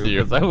is not Fuck true you.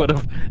 because I would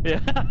have yeah.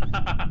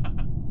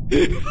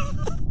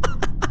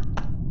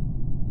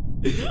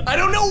 I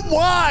don't know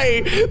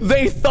why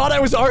they thought I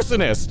was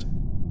arsonist.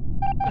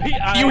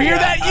 You hear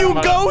that, you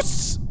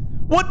ghosts?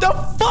 What the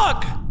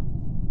fuck?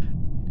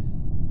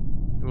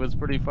 It was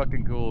pretty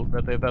fucking cool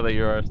that they thought that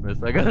you were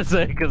arsonist, I gotta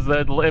say, because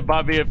it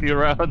bought me a few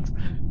rounds.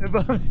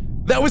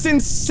 That was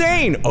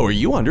insane. Oh, are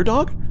you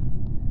underdog?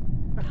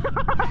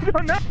 I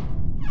don't know.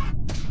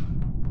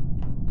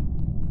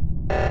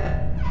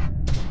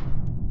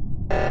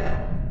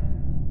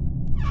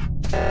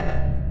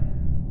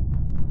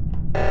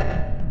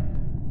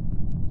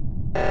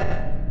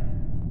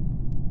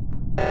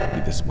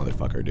 Beat this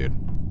motherfucker, dude.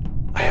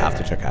 I have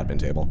to check admin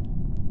table.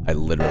 I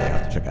literally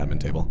have to check admin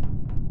table.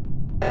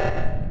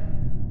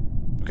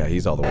 Okay,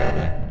 he's all the way over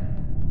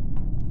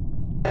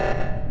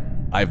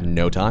there. I have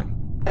no time.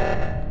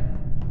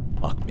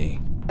 Fuck me.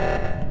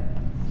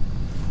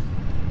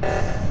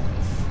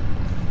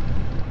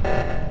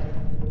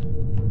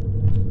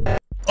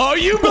 Oh,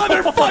 you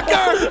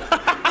motherfucker!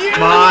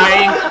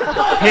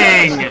 My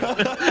king.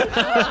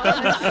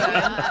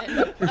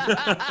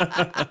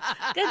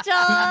 Good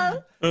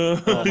job. Oh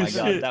my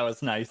god, that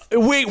was nice.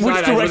 Wait, which Sorry,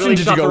 I direction literally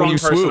did shot you go the when wrong you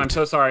person. swooped? I'm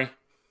so sorry.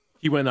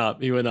 He went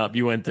up. He went up.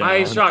 You went down.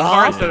 I shot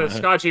Car instead of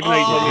Scotch, even though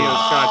you told me it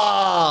was Scotch.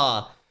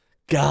 Ah,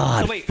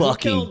 God So wait, who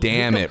fucking killed-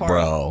 damn who it, killed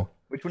bro.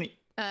 Which one?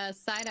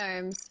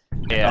 Sidearms.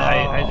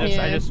 Yeah,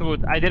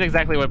 Yeah. I did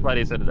exactly what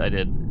Bloody said I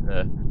did.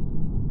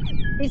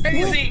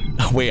 Easy.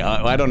 Wait,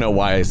 I don't know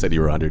why I said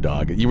you were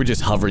underdog. You were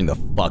just hovering the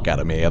fuck out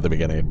of me at the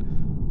beginning.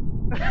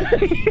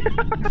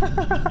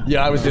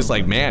 Yeah, I was just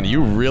like, man,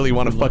 you really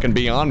want to fucking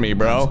be on me,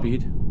 bro.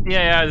 Speed.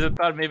 Yeah, I just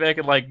thought maybe I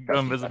could like go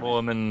invisible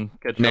and then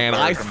catch Man,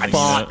 up I or something,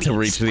 fought you know? to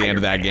reach to the end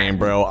of that game,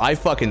 bro. I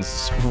fucking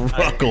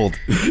struggled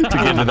to get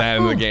to that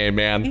end of the game,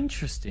 man.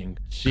 Interesting.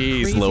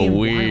 Jeez Crazy and wild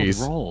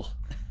Louise. roll.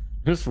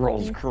 This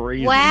roll's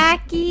crazy.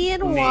 Wacky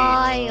and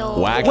wild.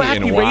 Wacky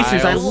and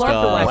racers. I wild love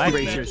the stuff. wacky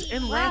racers.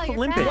 And Wow, Laugh you're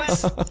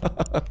Olympics.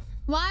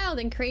 Wild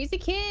and crazy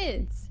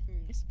kids.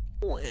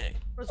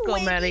 Let's go,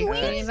 Maddie.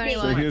 Anybody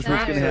So want here's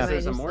what's gonna that? happen.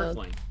 There's a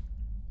morphling.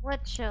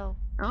 What show?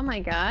 Oh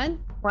my god.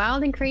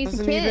 Wild and crazy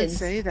Doesn't even kids.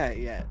 say that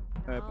yet.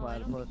 All right,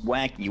 Platypus.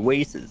 Wacky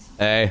Waces.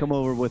 Hey. Come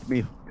over with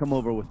me. Come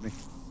over with me.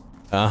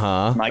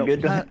 Uh-huh. Am I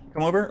good to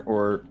come over,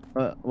 or?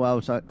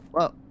 Well, sorry.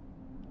 Well,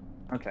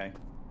 Okay.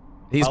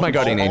 He's my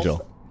guardian I'll-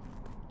 angel.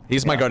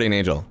 He's my guardian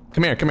angel.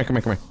 Come here, come here, come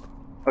here, come here.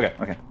 Okay,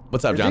 okay.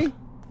 What's up, is John? he?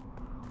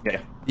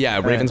 Yeah. Yeah,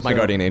 All Raven's right, my so-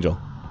 guardian angel.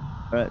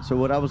 All right. So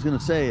what I was gonna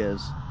say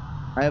is,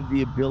 I have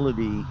the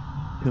ability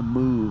to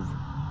move,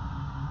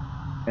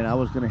 and I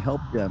was gonna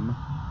help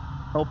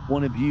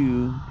one of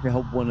you to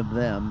help one of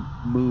them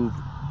move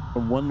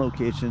from one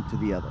location to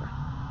the other.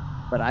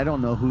 But I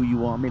don't know who you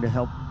want me to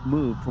help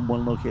move from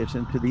one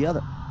location to the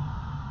other.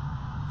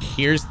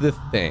 Here's the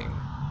thing.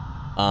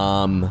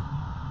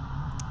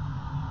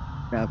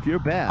 Now, if you're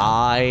bad,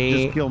 I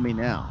just kill me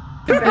now.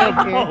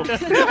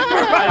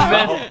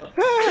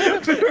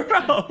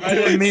 I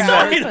didn't mean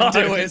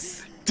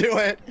that. Do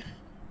it.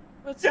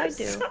 What's I do?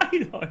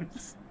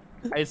 Sidearms.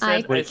 I said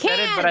it, but I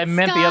can't,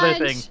 meant the other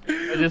thing. Scotch.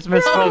 I just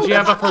misspoke. Did you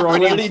have a Ferronian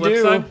What did he flip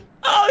do? side?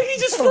 Oh, he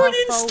just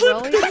Freudian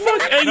slipped the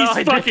fuck, and he's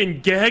I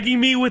fucking gagging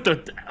me with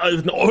an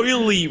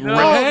oily Oh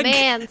rag.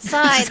 man,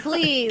 side,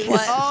 please.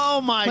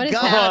 Oh my What is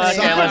god. happening?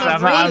 Okay, listen,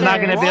 I'm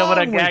not gonna be able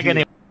to gag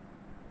anyone.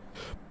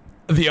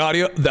 The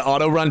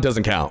auto run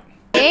doesn't count.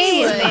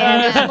 Hey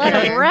man, just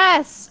let him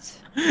rest.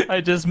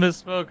 I just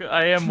misspoke.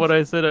 I am what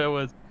I said I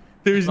was.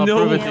 There's I'll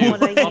no prove it to you.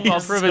 way.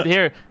 I'll prove it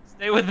here.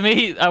 Stay with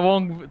me. I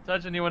won't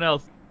touch anyone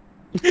else.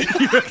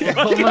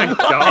 Oh my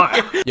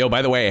god. Yo,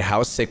 by the way,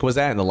 how sick was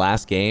that in the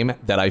last game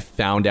that I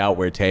found out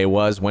where Tay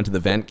was, went to the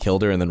vent,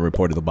 killed her, and then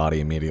reported the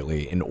body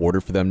immediately in order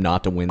for them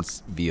not to win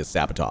via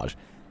sabotage?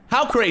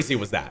 How crazy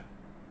was that?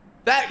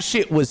 That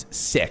shit was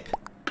sick.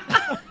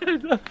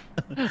 I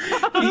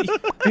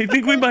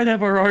think we might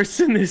have our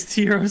arsonist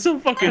here. I'm so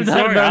fucking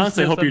sorry.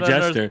 Honestly, I hope you're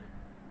Jester.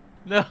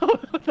 No.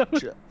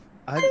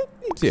 I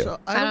Too.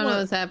 I don't know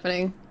what's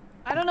happening.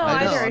 I don't know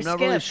I know. either. I'm not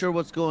really sure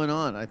what's going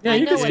on. Yeah,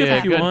 you can skip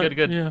if you good, want.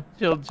 good. Yeah.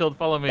 Chill,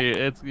 follow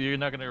me. You're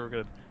not gonna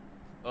regret it.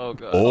 Oh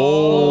god.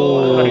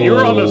 Oh. You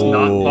were almost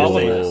not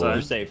following You're us. safe.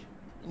 You're safe.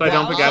 So I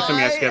don't think that's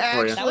something I skipped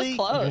for you. That was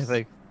close.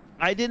 Like,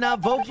 I did not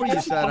vote for you,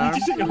 Sidearm.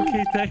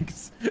 Okay,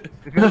 thanks.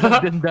 I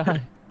didn't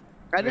die.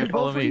 I didn't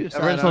Follow vote for me. you,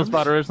 Original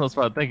Sidearm.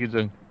 spot. Thank you,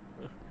 Jung.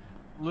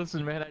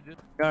 Listen, man, I just.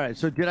 All right,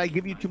 so did I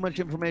give you too much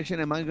information?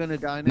 Am I going to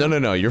die now?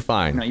 No, you're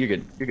fine. No, you're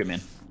good. You're good,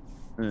 man.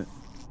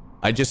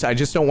 I just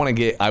don't want to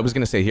get. I was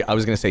gonna say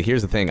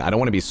here's the thing. I don't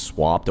want to be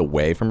swapped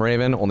away from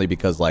Raven only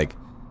because like,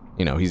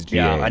 you know, he's GA.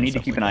 Yeah, I and need to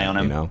stuff keep like an eye that, on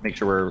him. You know? Make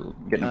sure we're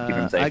keeping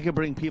him safe. I could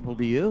bring people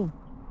to you.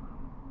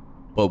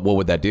 But what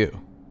would that do?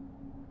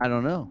 I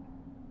don't know. What do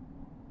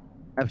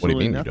you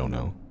Absolutely mean nothing. you don't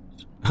know?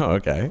 Oh,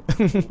 okay.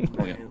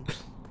 Okay.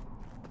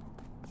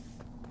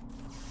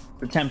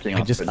 It's tempting.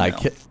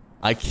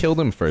 I killed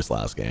him first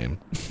last game.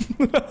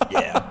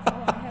 Yeah.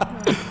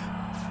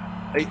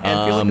 I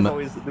feel like it's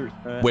always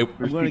wait,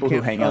 there's I'm people gonna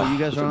who hang Oh, out. you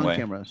guys a are certain on way.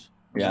 cameras.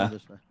 Yeah.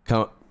 This way.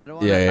 Come. I don't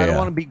wanna, Yeah. I don't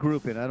want to be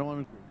grouping. I don't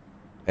want to group.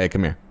 Hey,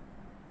 come here.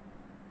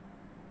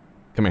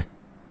 Come here.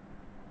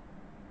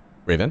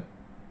 Raven.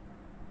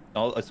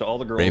 So all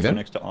the girls Raven? are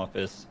next to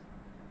office.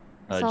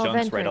 Saw a Junk's vent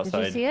right there. Did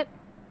outside. you see it?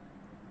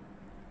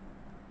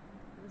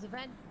 There's a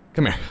vent.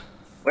 Come here.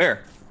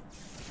 Where?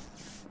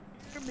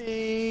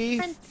 Me.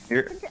 Vent.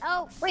 Here.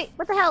 Oh wait,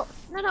 what the hell?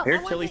 No. I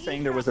heard Chili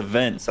saying there was a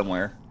vent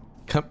somewhere.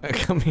 Come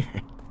here.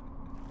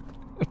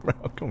 Bro,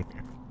 come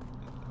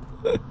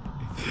here.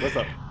 What's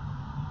up?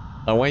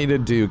 I want you to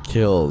do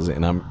kills,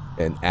 and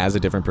as a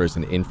different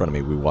person in front of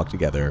me. We walk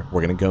together.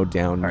 We're gonna go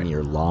down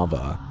near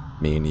lava,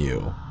 me and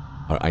you.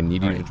 I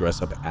need you to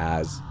dress up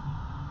as,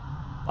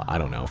 I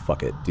don't know.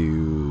 Fuck it.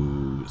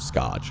 Do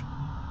Scotch.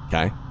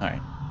 Okay. All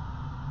right.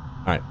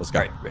 All right. Let's go.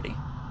 All right. Ready.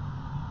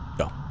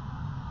 Go.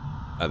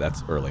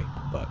 That's early,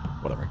 but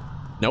whatever.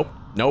 Nope.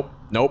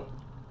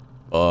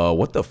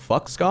 What the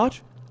fuck,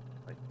 Scotch?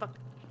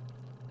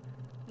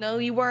 No,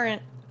 you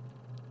weren't.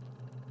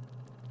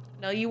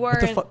 No, you What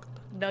weren't. the fuck?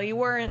 No, you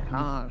weren't.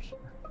 Gosh.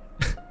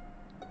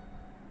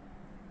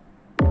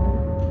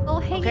 Oh,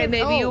 hey. Okay,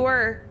 maybe you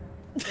were.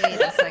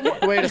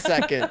 Wait a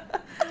second.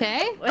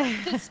 Okay.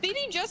 Did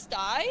Speedy just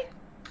die?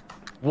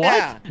 What?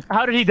 Yeah.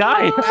 How did he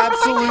die?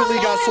 Absolutely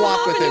got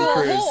swapped with him, Into a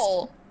Cruz.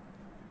 hole.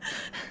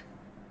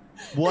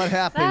 What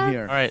happened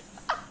here? All right.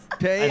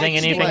 Tay, I think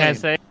anything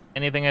explain.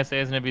 I say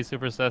is gonna be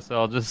super sus. So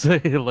I'll just say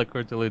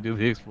liquid till they do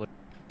the explosion.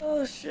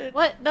 Oh shit.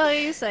 What? No,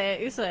 you say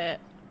it. You say it.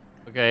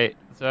 Okay,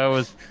 so I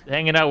was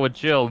hanging out with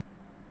Jill,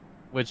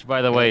 which,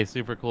 by the way,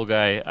 super cool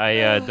guy.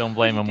 I don't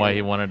blame him why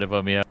he wanted to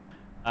vote me out.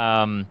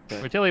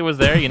 Tilly was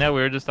there, you know,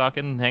 we were just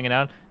talking, hanging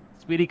out.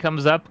 Speedy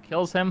comes up,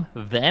 kills him,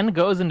 then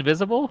goes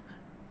invisible.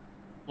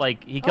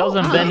 Like, he kills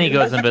him, then he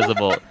goes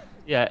invisible.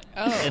 Yeah,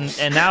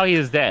 and now he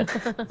is dead.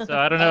 So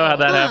I don't know how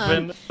that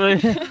happened.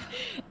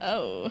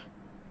 Oh.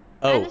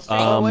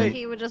 Wait.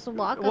 He would just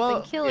walk up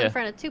and kill in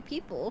front of two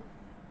people.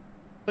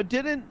 But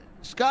didn't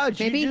Scott?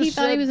 Maybe he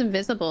thought he was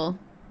invisible.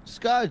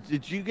 Scott,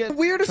 did you get The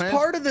weirdest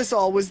part of this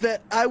all was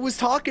that I was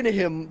talking to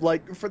him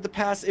like for the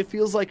past, it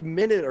feels like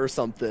minute or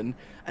something,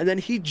 and then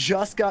he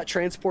just got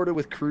transported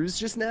with Cruz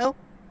just now.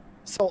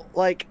 So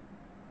like,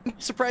 I'm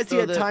surprised he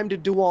had time to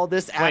do all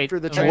this after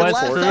the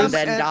transport and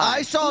then die.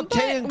 I saw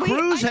Tay and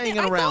Cruz hanging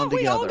around we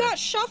together. all got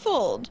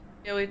shuffled.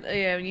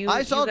 Yeah, you.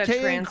 I saw got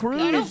Tay and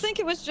Cruz. I don't think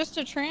it was just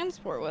a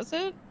transport, was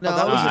it? No,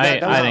 I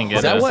didn't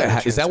get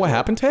it. Is that what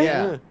happened, Tay?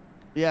 Yeah.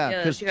 Yeah,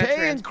 because she got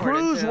Tay and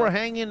transported Cruz too. were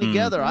hanging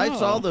together. I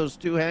saw Oh. those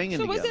two hanging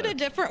So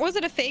together. was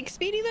it a fake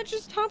Speedy that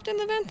just hopped in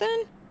the vent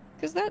then?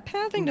 Because that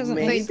pathing doesn't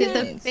make Wait, did the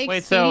sense. fake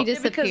Wait, so- Speedy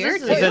disappear?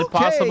 Is it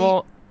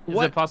possible? Is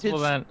What it possible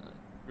did- that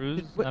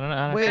Cruz? I don't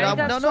know. Wait, I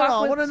got no, swapped I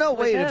want to with- know. with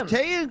Wait, him. if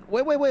Tay and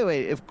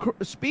wait. If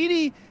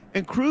Speedy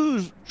and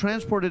Cruz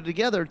transported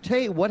together,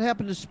 Tay, what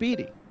happened to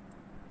Speedy?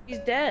 He's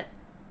dead.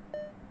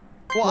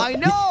 Well, I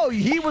know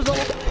he was. So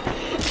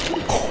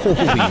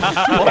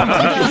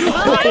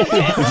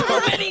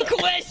many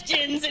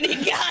questions and he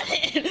got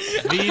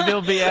it. We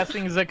will be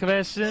asking the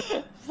question.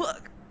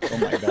 Fuck. Oh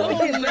my god.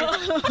 Oh no.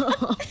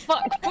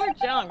 Fuck, poor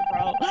John,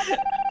 bro.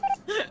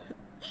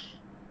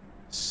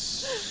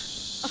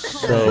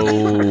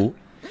 So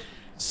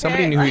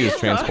somebody knew he was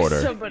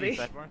transporter. Somebody.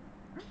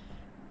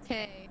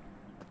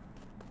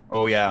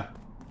 Oh yeah.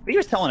 He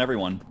was telling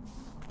everyone.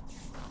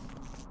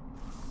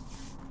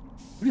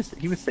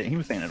 He was saying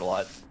it a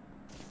lot.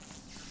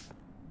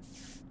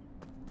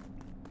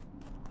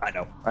 I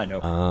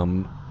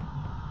know.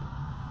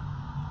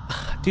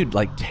 Dude,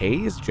 like Tay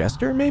is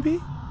Jester, maybe?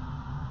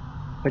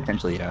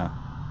 Potentially, yeah.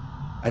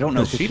 I don't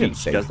know. No, she didn't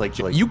say. Does, like,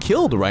 you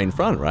killed right in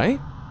front, right?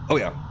 Oh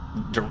yeah.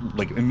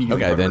 Like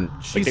immediately. Okay, then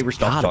like, she's they were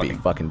gotta talking. be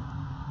fucking.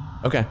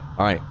 Okay,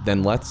 all right,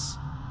 then let's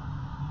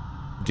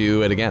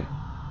do it again.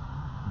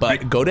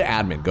 But go to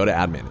admin. Go to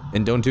admin,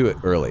 and don't do it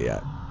early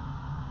yet.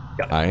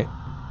 All right.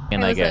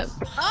 And I guess.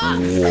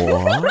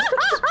 What?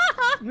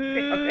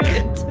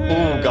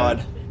 Oh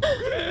God.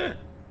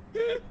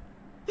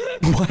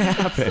 What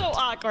happened? So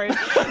awkward.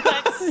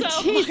 That's so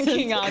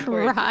fucking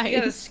awkward. You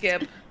gotta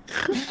skip.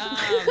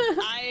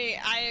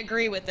 I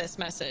agree with this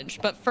message,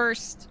 but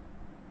first.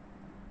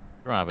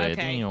 Drop it.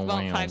 Okay, well,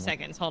 5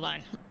 seconds. Hold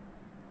on.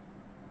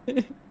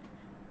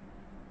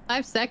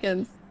 5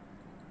 seconds.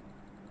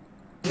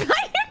 It's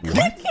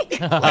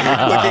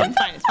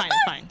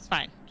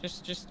fine.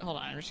 Just hold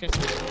on. I'm just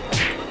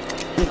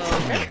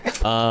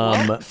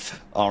gonna...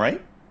 All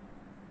right.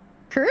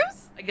 Cruz?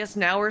 I guess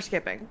now we're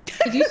skipping.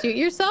 Did you shoot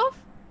yourself?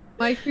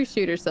 Why did you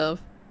shoot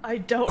herself? I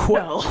don't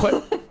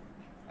know.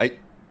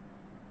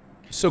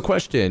 So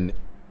question,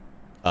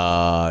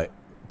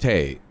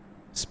 Tay,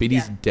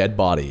 Speedy's dead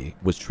body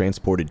was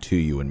transported to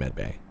you in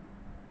medbay.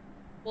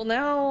 Well,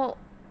 now...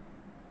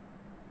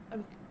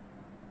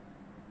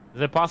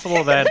 Is it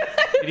possible that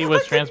Speedy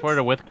was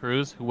transported with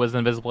Cruz, who was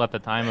invisible at the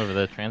time of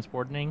the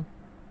transporting?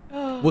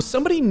 Well,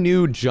 somebody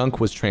knew Junk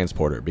was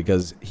transporter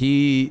because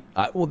he.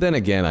 Well, then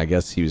again, I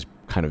guess he was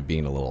kind of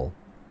being a little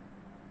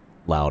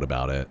loud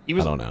about it. I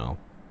don't know.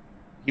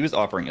 He was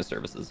offering his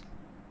services.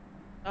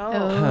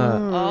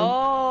 Oh.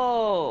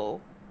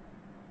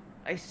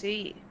 I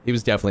see. He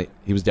was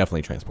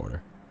definitely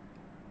transporter.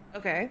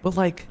 Okay. But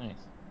like,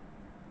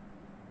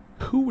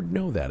 who would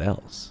know that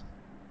else?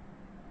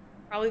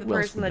 Probably the Who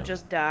else person would that know?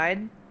 just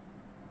died.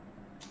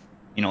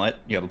 You know what?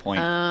 You have a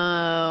point.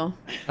 Oh,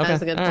 Okay,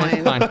 that's a good all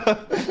right, point.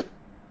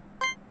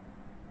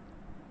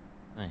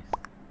 fine.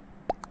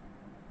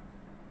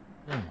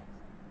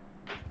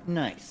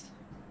 Nice.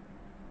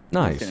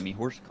 Nice. Enemy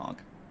horse conk.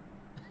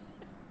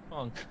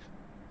 Conk.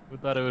 Who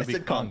thought it would I be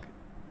said conk? conk.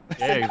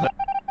 Yeah, exactly.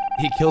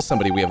 He kills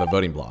somebody, we have a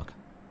voting block.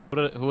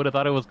 Who would have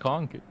thought it was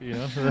conk? You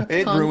know.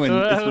 It's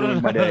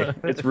ruined my day.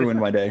 It's ruined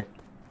my day.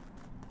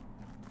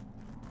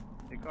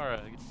 Hey,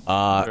 Kara.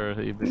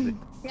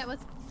 Yeah,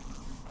 what's...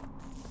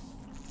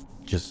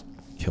 Just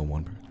kill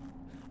one person.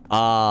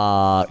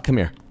 Come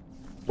here.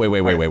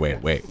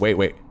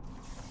 Wait.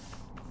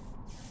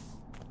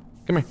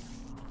 Come here.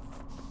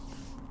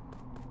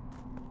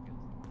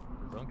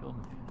 Don't kill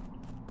him.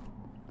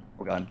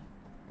 Oh God.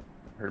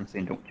 I heard him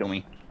saying, "Don't kill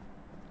me."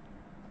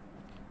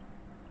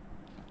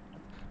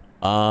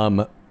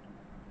 Come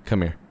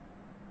here.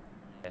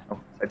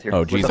 That's here. Oh,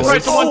 What's Jesus. up?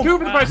 Price of one, two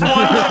for the price of one.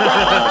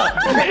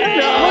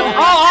 Oh,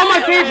 all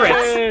my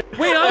favorites.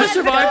 Wait, I'm a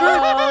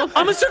survivor.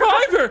 I'm a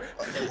survivor.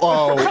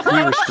 Oh,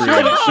 we were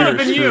screwed. Should have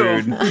been you.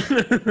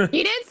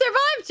 You didn't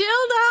survive, Jill.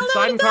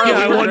 Side and The Carl, Yeah,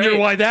 I you were wonder great.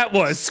 why that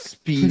was.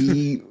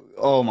 Speedy.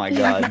 Oh my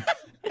God.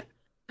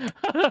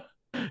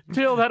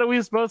 Jill, how do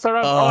we supposed to start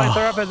off? Oh, I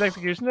start off as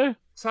executioner?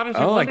 Side and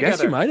Oh, I together.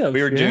 guess you might have.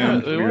 We were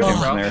doomed. Yeah, We were well,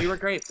 doomed from Bro, there. you were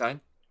great, Side.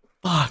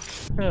 Fuck.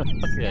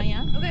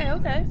 Yeah.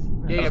 Okay.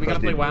 Yeah, we gotta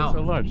play WoW.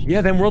 So large.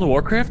 Yeah, then World of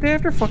Warcraft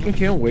after? Fucking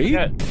can't wait.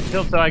 Yeah,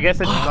 Jill, so I guess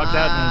it just bugged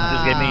out and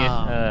just gave me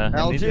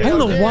LJ. I don't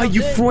know why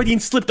you Freudian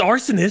slipped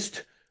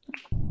arsonist.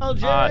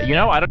 you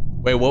know, I don't.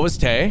 Wait, what was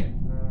Tay?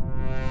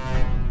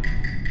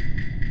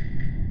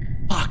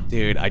 Fuck,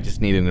 dude. I just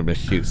needed him to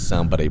shoot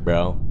somebody,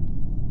 bro.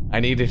 I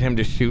needed him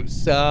to shoot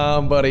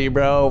somebody,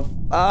 bro.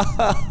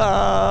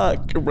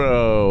 Fuck,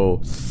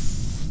 bro.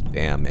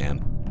 Damn,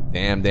 man.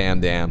 Damn.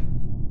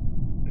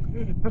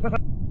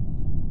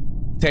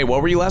 Tay,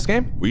 what were you last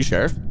game? Were you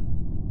sheriff?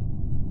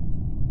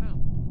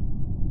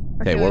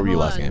 Tay, what were you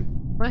last game?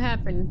 What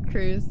happened,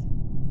 Cruz?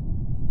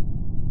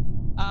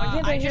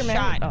 I just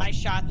shot. I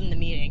shot in the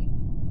meeting.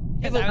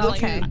 Because I was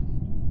Okay. like,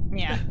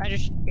 yeah, I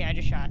just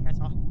shot. That's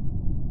all.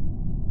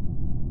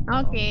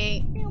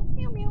 Okay.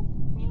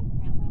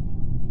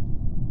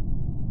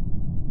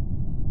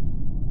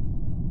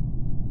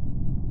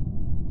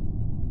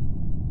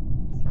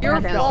 Your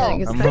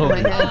fault.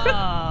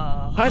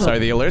 Sorry,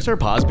 the alerts are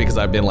paused because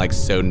I've been like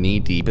so knee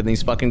deep in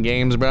these fucking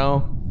games,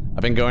 bro.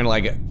 I've been going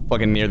like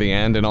fucking near the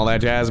end and all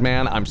that jazz,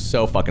 man. I'm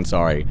so fucking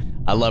sorry.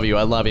 I love you.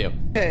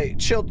 Hey,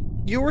 Chill,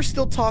 you were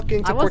still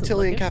talking to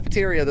Cortilli in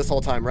cafeteria this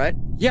whole time, right?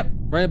 Yep,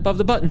 right above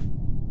the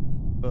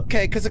button.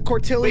 Okay, because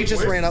Cortilli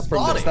just ran up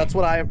from this. That's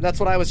what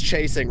I was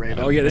chasing, Raven.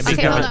 Oh yeah, this is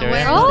Okay, hold on.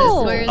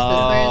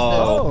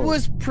 Where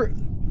is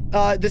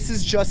this? This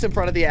is just in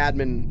front of the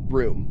admin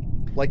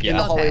room, like in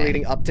the hallway Okay.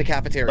 leading up to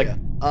cafeteria.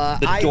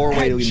 The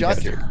doorway leading to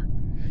cafeteria.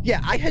 Yeah,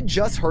 I had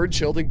just heard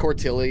Chilled and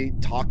Cortilli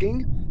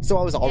talking, so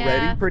I was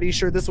already pretty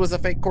sure this was a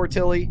fake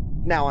Cortilli.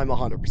 Now I'm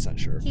 100%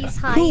 sure. He's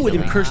hiding. Who would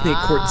impersonate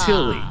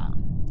Cortilli?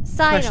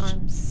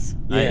 Sidearms.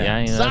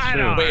 Yeah, that's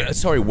true. Wait,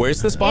 sorry,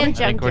 where's this body? I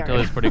think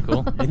Cortelia's pretty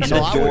cool.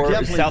 South door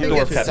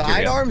cafeteria.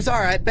 Sidearms, all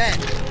right, bet.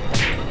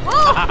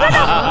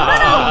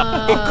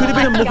 It could have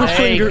been a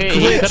Morphlinger glitch.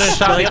 He could have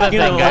shot the other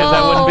thing, guys.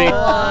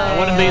 I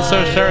wouldn't be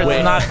so sure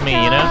it's not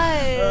me, you know?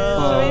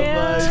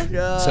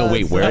 So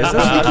wait, where is I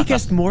this? think he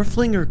guessed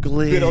Morphlinger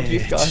glitch. Good old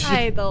Josh.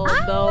 I don't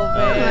know,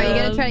 man. Are you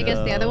gonna try to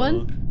guess the other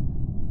one?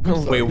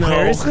 Wait,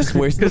 where is this?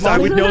 Where's this? Because I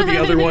would know the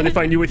other one if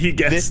I knew what he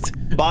guessed. This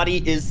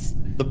body is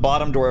the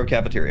bottom door of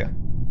cafeteria.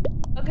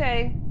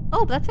 Okay.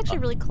 Oh, that's actually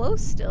really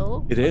close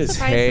still. It is.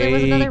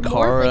 Hey,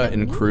 Kara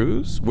and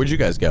Cruz, where'd you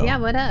guys go? Yeah,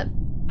 what up?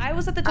 I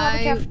was at the top of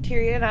the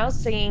cafeteria and I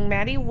was singing.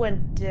 Maddie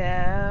went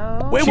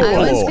down. Wait,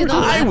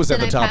 I was at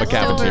the top of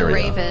cafeteria.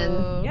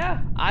 Raven.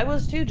 Yeah, I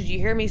was too. Did you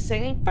hear me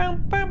singing?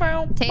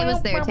 Tay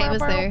was there. Tay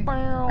was there.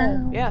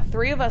 Yeah,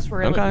 3 of us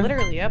were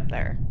literally up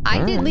there.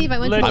 I did leave. I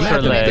went to the I'm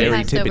at the bathroom.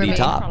 very tippity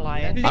top.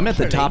 I'm at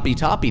the toppy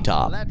top.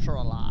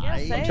 Yeah,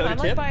 same. I'm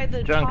like by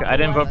the Junk, top I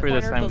didn't of vote for you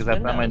this time because I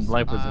thought my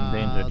life was in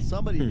danger.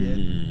 Somebody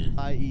did,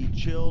 i.e.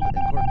 Chilled and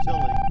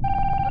Cortilli.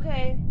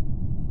 Okay.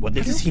 What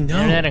does he know?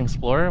 Internet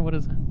Explorer? What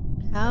is it?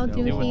 How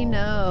do he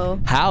know?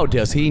 How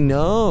does he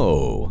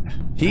know?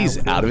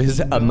 He's out of his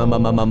mind.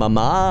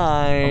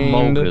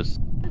 Amogus.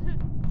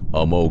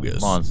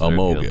 Amogus. Monster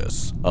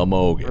Amogus.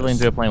 Amogus. Really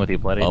enjoy playing with you,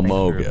 Platty. Thanks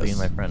for being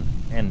my friend.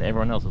 And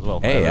everyone else as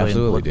well. Hey,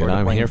 absolutely, dude.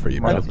 I'm here for you,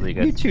 bro.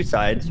 You two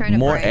sides.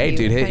 More, hey,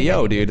 dude. Hey,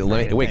 yo, dude.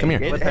 Wait, come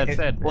here. With that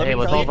said, hey,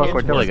 let's all vote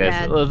Cortilli,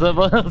 guys.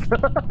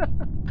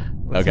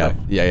 Okay.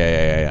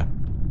 Yeah.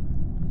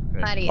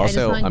 Buddy,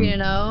 Also, I just want you to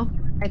know,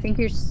 I think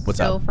you're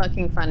so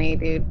fucking funny,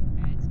 dude.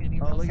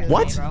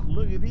 What?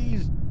 Look at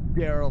these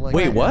derelicts.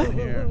 Wait, what?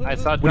 I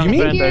saw What do you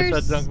mean?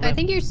 I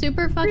think you're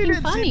super fucking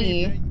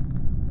funny.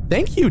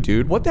 Thank you,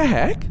 dude. What the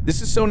heck?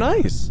 This is so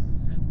nice.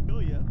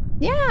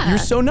 Yeah. You're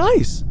so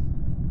nice.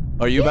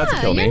 Are you about to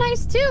kill me? You're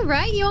nice too,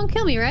 right? You won't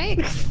kill me,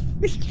 right?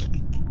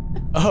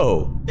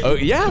 Oh,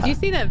 yeah. Did you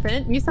see that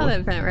vent? You saw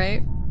that vent,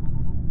 right?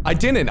 I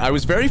didn't. I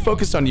was very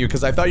focused on you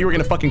because I thought you were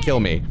gonna fucking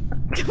kill me.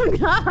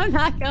 No, I'm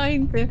not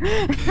going to.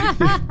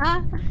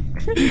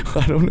 I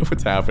don't know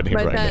what's happening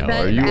right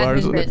now. Are you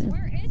ours? Where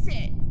is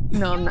it?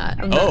 No, I'm not.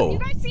 Oh. You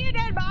guys see a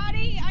dead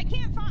body? I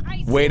can't find. I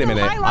see Wait a the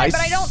minute. highlight,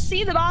 but I don't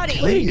see the body.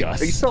 Wait, Cara. I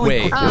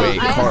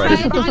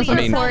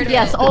mean,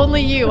 yes,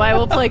 only you. I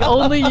will play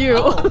only you.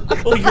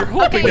 Oh, you're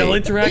hoping they'll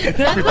interact with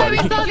everybody.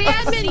 That's why we saw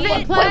the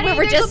admin vent. We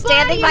were just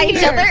standing by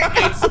each other.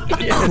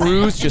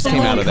 Cruz just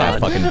came out of that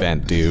fucking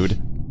vent, dude.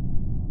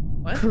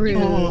 What?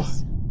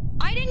 Cruz.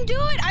 I didn't do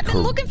it. I've been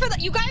looking for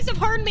that. You guys have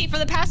heard me for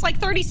the past like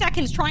 30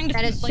 seconds trying to.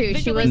 That is true. She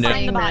visually was find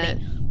saying the body. that.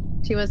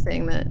 She was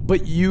saying that.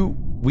 But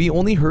we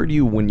only heard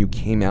you when you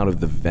came out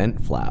of the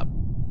vent flap.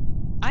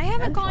 I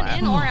haven't gone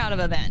in or out of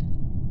a vent.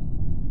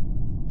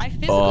 I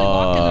physically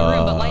walked in the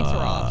room, but lights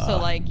are off. So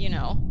like, you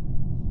know.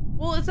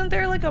 Well, isn't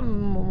there like a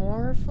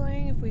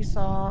morphling if we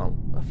saw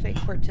a fake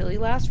Cortilli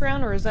last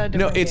round, or is that a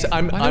different game?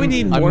 Why do we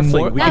need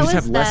morphling? We That just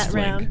was have less that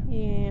fling. round.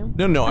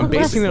 Yeah. No, I'm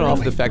basing it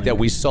off the fact that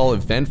we saw a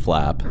vent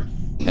flap,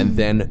 and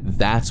then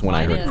that's when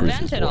I heard Cruz's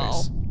vent at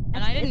all. voice.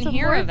 And I didn't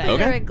hear a vent.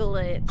 Okay.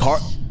 glitch.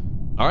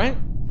 All right.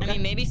 I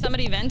mean, maybe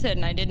somebody vented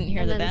and I didn't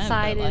hear the vent.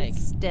 Side but, like,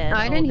 is dead. No,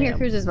 I didn't hear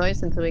Cruz's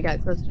voice until we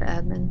got closer to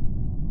admin.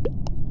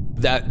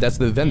 That's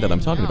the vent that I'm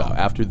talking about.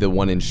 After the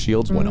one in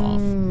Shields went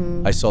off,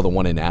 I saw the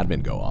one in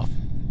admin go off.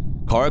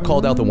 Kara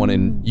called out the one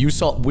in. You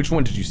saw which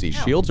one did you see?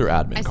 Shields or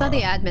admin? I saw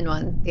the admin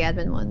one. The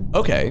admin one.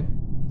 Okay,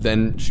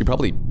 then she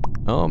probably.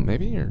 Oh,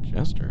 maybe you're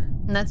Jester.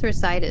 And that's where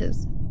side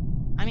is.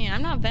 I mean,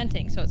 I'm not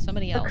venting, so it's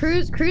somebody else.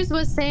 Cruz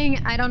was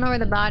saying, I don't know where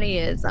the body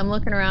is. I'm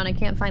looking around. I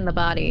can't find the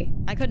body.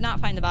 I could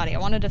not find the body. I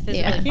wanted to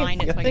physically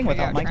find it. So I could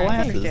figure out my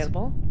tracking. glasses.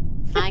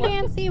 I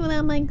can't see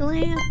without my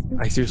glasses.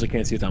 I seriously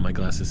can't see without my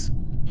glasses.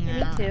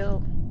 Me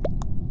too.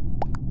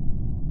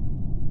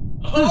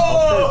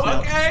 Oh,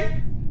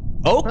 okay.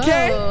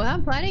 Okay. Oh, how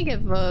Platty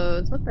get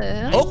votes? What the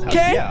hell?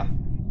 Okay. Yeah.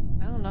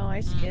 I don't know. I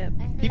skip.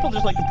 People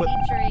just like to put.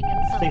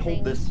 Say,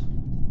 hold this.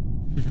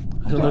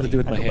 I don't know what to do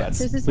with my hands.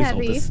 This is Please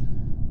hold heavy. this.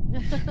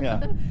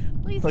 Yeah.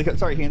 Like,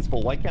 sorry, hands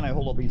full. Why can't I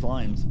hold all these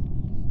lines?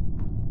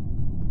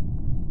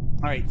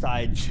 All right,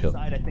 side. Chill.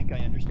 Side, I think I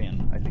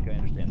understand.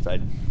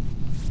 Side.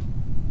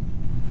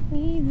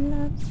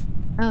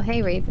 Oh,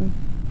 hey, Raven.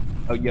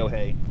 Oh, yo,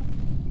 hey.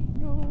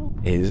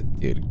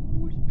 Dude,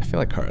 I feel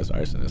like Kara's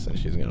arsonist and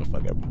she's gonna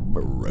fucking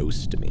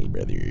roast me,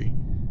 brother.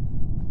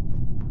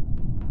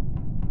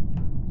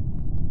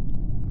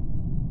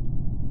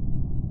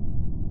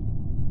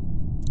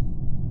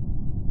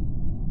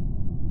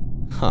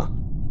 Huh.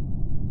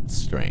 That's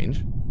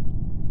strange.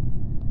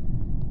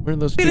 Where are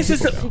those two This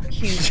is people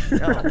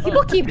go?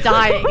 People keep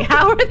dying.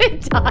 How are they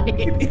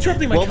dying?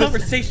 Interrupting my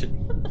conversation.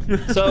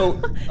 So,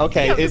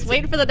 okay. I'm just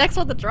waiting for the next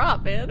one to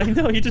drop, man. I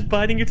know, you're just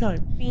biding your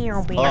time.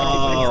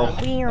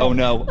 Oh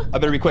no. I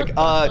better be quick.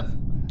 A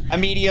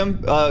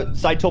medium.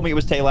 Side told me it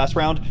was Tay last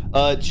round.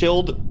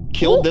 Chilled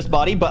killed this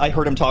body, but I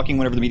heard him talking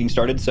whenever the meeting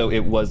started, so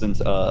it wasn't.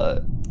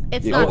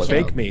 It's not Chilled.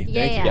 Fake me.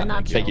 Yeah, not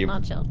thank Chilled. you.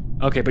 Not Chilled.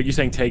 Okay, but you're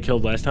saying Tay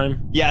killed last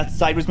time? Yeah,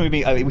 Side was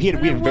moving. We had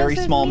a very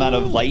small amount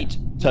of light,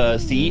 to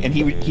see, and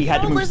he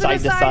had to move side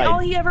to side. All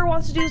he ever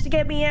wants to do is to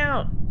get me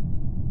out.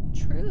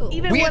 True.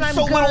 Even We when had I'm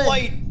so good. little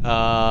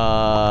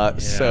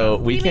light. So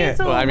we can't.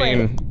 so Well, I late.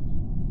 mean,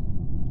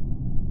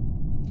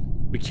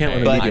 We can't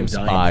let a But medium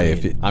I'm die.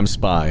 spy. I'm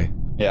spy.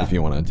 Yeah. If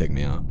you want to take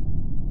me out.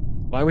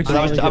 Why would you?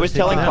 I really was get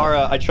telling taken out?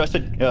 Kara, I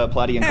trusted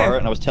Platy and Kara,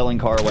 and I was telling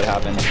Kara what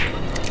happened.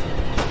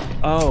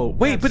 Oh,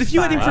 wait, but if you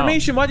had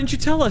information, why didn't you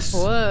tell us?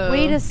 Whoa.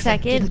 Wait a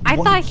second. I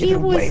thought he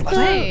was the.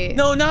 Wait.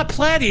 No, not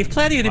Platy. If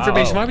Platy had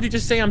information, why would you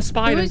just say I'm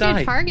spying Who and was your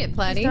die? target,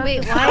 Platy?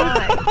 Wait,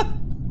 why?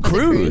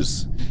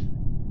 Cruz.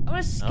 I'm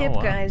gonna skip,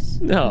 wow. guys.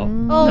 No.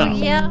 Oh no.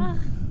 yeah.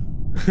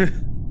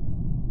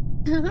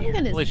 I'm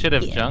gonna Holy shit,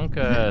 if skip. Junk,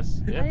 I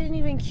didn't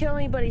even kill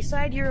anybody.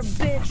 Side, you're a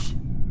bitch.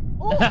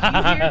 Oh, You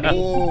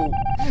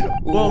hear me?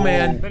 Whoa,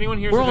 man. If anyone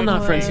hears We're a all good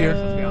not friends here.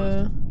 let's be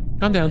honest.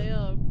 Calm down.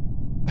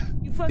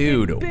 You fucking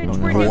Dude, bitch.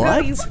 Where'd you go?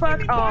 what? You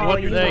fuck. Oh,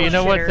 you You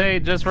know what, bullshitter. Tay?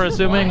 Just for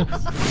assuming.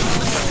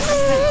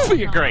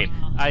 You're great.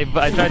 I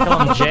tried to tell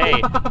him J. I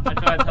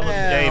tried to tell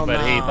him J, but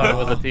he thought it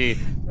was a T.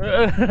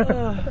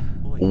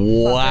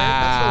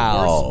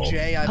 Wow. Worst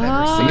J I've Oh,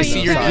 ever seen. Let me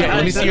see your J.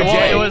 Let me see your Well,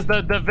 J. it was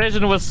the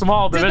vision was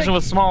small. The vision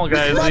was small,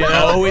 guys. You know?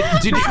 Oh,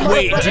 did you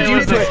wait? Did you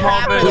was a put?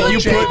 small But vision. you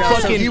put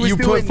fucking. You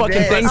put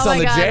fucking things Oh on my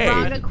the god, J.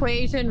 wrong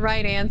equation,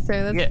 right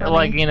answer. That's Yeah, funny.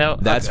 like, you know.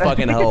 That's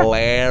fucking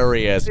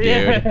hilarious, dude.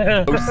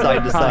 Yeah. Go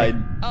side to side.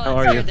 Oh,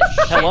 are that you? scared the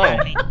shit Hello. out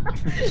of me.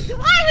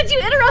 Why would you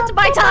interrupt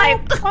my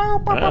time?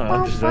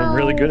 I'm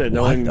really good at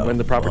knowing What the when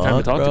the proper time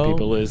to fuck, talk bro? to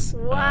people is.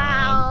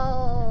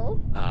 Wow.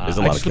 There's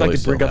a I lot just of would like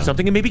killers to bring still, up man.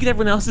 something and maybe get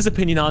everyone else's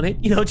opinion on it.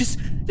 You know, just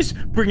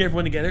bring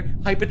everyone together.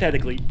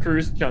 Hypothetically,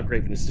 Cruz, Junk,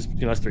 Raven, it's just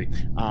between us three.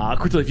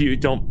 Quickly, if you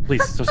don't,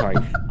 please, so sorry.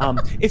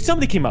 If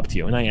somebody came up to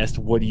you and I asked,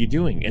 what are you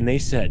doing? And they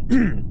said,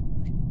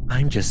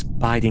 I'm just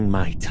biding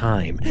my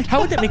time. How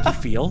would that make you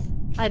feel?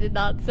 I did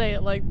not say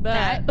it like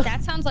that.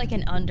 That sounds like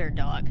an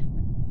underdog.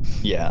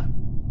 Yeah.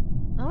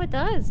 Oh, it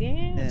does.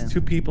 Yeah. It's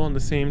two people on the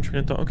same train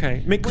of thought.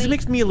 Okay, because it Wait,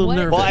 makes me a little what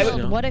nervous. If,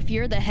 you know? what if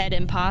you're the head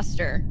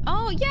imposter?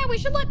 Oh yeah, we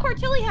should let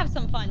Cortilli have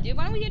some fun, dude.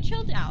 Why don't we get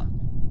chilled out?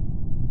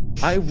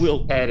 I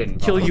will Head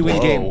and kill you in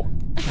game. Well,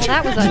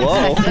 that was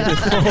Whoa.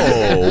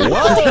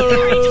 unexpected.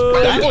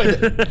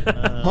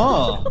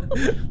 Whoa. That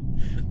was. Huh.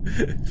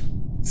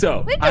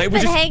 So We've I just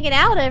was been hanging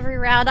out every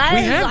round. We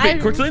have been.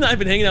 I'm Cortilli and I have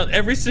been hanging out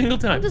every single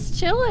time. I'm just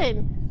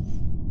chilling.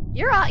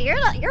 You're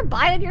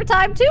biding your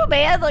time too,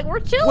 man. Like we're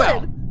chilling.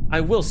 Well, I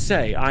will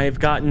say I've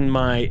gotten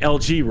my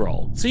LG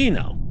role, so you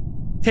know,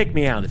 take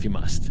me out if you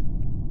must.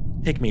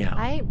 Take me out.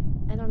 I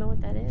don't know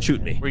what that is.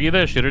 Shoot me. Were you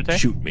the shooter, Tay?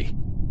 Shoot me.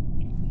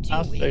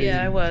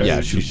 Yeah, I was.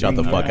 Yeah, she shot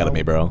the fuck out of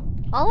me, bro.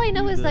 All I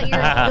know is that you're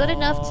good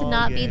enough to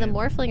not be the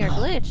morphling or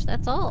glitch.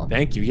 That's all.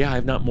 Thank you. Yeah,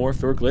 I've not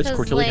morphed or glitched. 'Cause,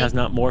 Cortilli like- has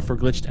not morphed or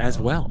glitched as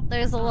well.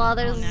 There's a lot.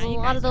 There's now a you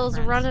lot guys of are those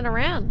friends. running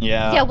around.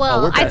 Yeah. Yeah.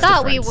 Well, we're I best of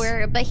thought we friends.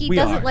 were, but he We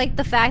doesn't are. like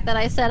the fact that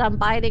I said I'm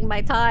biding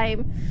my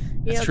time.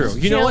 That's just true.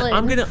 You know what? chilling.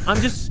 I'm gonna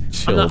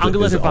Chilled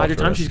let is her bide her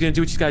all time. for She's gonna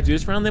do what she's gotta do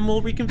this round, then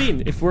we'll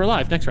reconvene if we're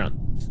alive next round.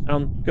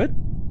 Good?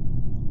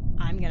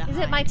 I'm gonna. Is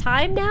hide. it my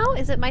time now?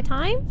 Is it my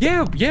time?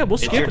 Yeah, we'll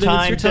It's skip your it. and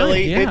time, it's your time.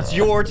 Tilly. Yeah. It's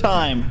your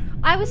time.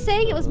 I was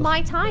saying it was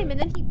my time, and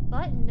then he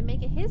buttoned to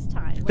make it his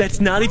time. Like,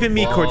 That's not even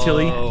me,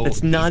 Cortilli. Whoa.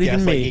 That's not He's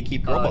even me. gaslighting,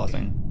 Keep girl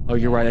bossing. Oh,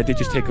 you're right. I did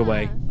just take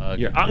away.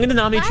 Ugh. I'm gonna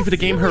nominate you for the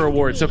Game Her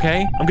Awards,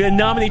 okay? I'm gonna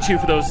nominate you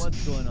for those.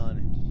 What's going on?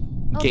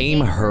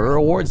 Game Her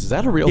Awards? Is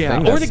that a real Yeah,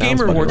 thing? or That the sounds Gamer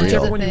fucking Awards, real.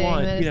 whichever one That you is a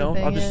want. thing, You know, that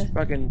is a I'll just thing,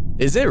 fucking.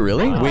 Is it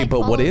really? Wait,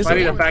 but what is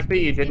Buddy, it? the fact that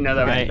you didn't know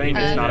that was a thing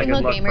is not a good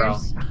female look, bro.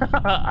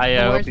 gamers. I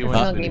Awards hope you for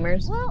went. female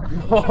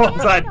gamers. Well,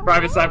 Side-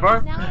 private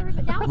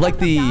sidebar? Like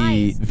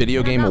the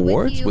video game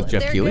awards with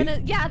Jeff Keighley?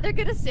 Yeah, they're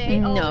gonna say.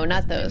 No, oh,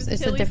 not it those. was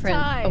It's a Tilly's different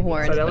time.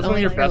 award, So that but was one of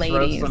only your for best ladies.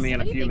 roasts on me in a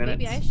What do you few think?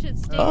 Maybe I minutes. should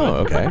stay. Oh,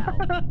 okay.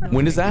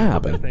 When does that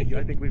happen? Thank you.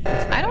 I think we've.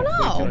 I don't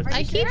know.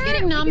 I keep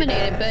getting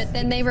nominated, but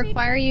then they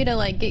require you to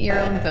like get your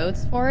own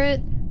votes for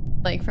it,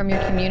 like from your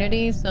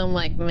community. So I'm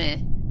like, meh.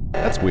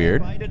 That's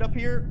weird. Find it up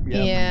here.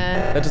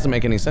 Yeah. That doesn't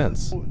make any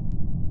sense.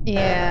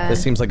 Yeah.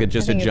 This seems like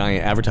just a think it's-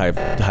 giant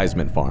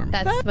advertisement farm.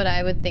 That's what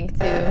I would think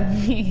too.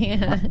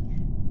 Yeah.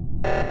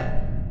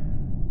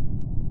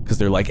 Because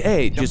they're like,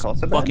 hey, just call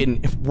somebody.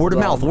 fucking word of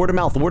mouth, word of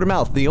mouth, word of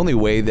mouth. The only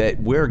way that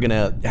we're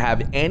gonna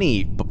have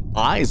any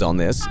eyes on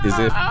this is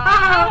if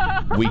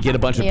we get a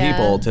bunch of Yeah.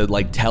 people to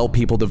like tell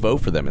people to vote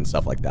for them and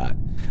stuff like that.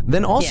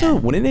 Then also, Yeah.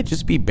 wouldn't it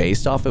just be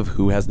based off of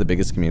who has the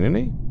biggest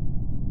community?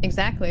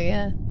 Exactly.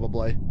 Yeah.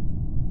 Lovely.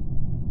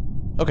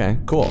 Okay,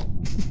 cool.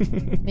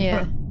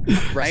 Yeah.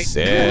 Right?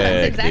 Sick,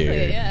 That's exactly dude.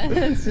 it. Yeah.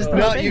 It's just the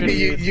No, whole thing.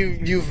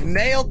 you've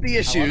nailed the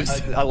issues.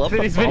 I love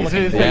Finish, the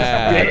finish.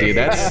 Yeah, dude,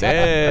 that's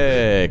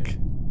sick.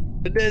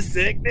 This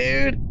sick,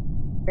 dude.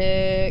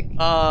 Sick.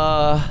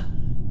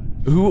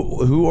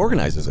 Who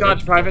organizes it?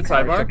 Scotch, private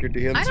Check sidebar. your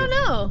DMs. I don't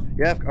know.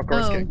 Yeah, of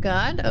course. Oh King.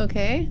 God.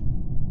 Okay.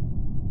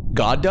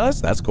 God does?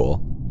 That's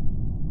cool.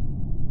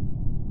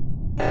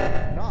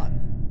 Not.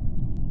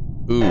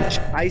 Ooh.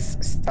 Ice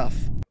stuff.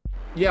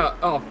 Yeah.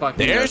 Oh fuck.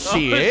 There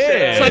she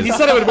Side, you is.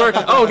 said it would work.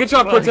 Oh, good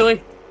job,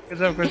 Cortilli. Good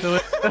job, Cortilli.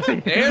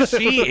 There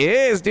she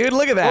is, dude.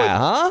 Look at that,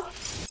 huh?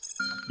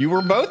 You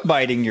were both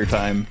biding your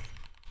time.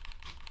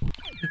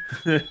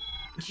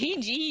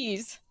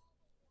 GG's.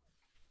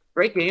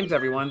 Great games,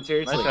 everyone.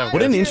 Seriously.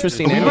 What an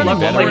interesting We ending.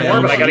 running one more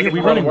veteran. But I gotta LG. get We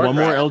the running World one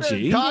more Warcraft.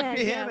 LG. Talk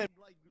to him. And,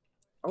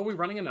 Oh, we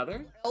running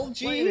another?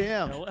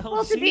 LG.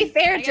 Well, to be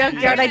fair,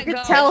 Junkyard, I did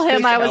tell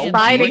him I was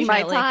biding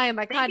my time.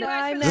 I kind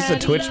of. Is this a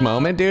Twitch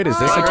moment, dude? Is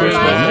this a Twitch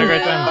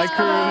moment? Bye,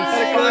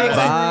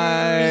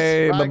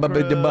 Bye.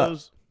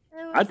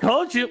 I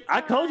told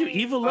you,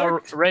 evil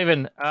lurked.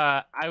 Raven,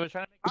 I was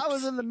trying to. I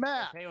was in the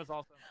map. Hey, was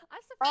also.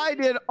 I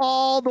did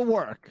all the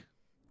work.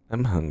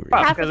 I'm hungry.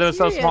 Because it was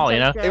so small, you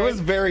know. It was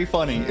very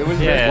funny. It was.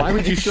 Yeah. Very Why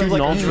would you funny. shoot an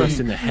Like, Ultras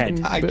in the head?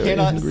 I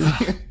cannot.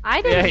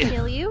 I didn't Yeah.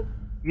 kill you.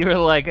 You were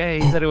like, hey,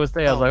 he said it was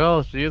Tay. I was like,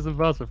 oh, she is a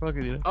boss, so fuck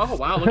it, you know. Oh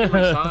wow, look at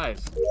my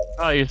size.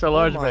 Oh, you're so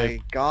large, Oh babe.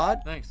 my god.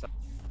 Thanks.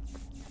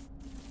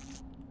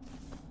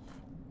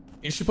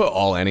 You should put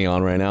all any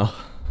on right now.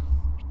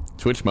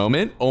 Twitch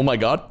moment? Oh my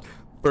god.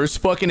 First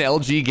fucking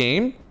LG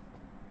game?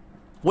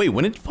 Wait,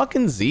 when did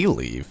fucking Z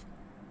leave?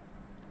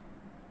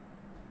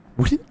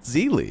 When did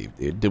Z leave,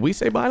 dude? Did we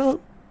say bye to him?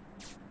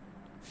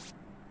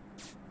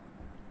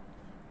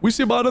 We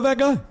say bye to that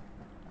guy?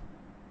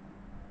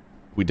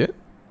 We did?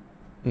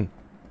 Hmm.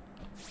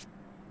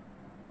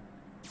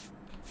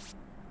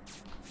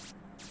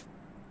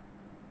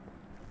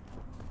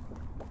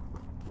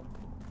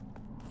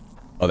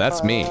 Oh,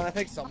 that's me. I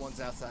think someone's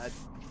outside.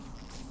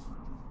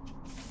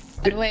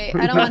 Wait,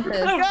 I don't want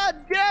this. God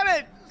damn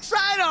it!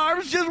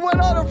 Sidearms just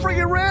went on a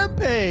freaking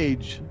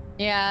rampage.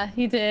 Yeah,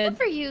 he did. Good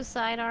for you,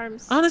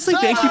 sidearms. Honestly,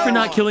 thank you for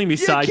not killing me, You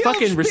Side. killed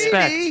Fucking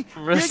respect. Speedy.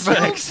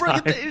 Respect, You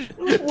Side.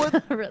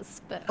 killed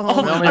Respect.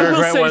 Oh, The only I will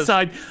regret say, was-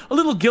 Side, a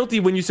little guilty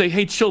when you say,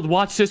 hey, Chilled,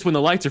 watch this when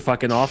the lights are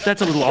fucking off.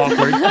 That's a little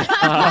awkward.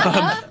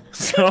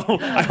 So,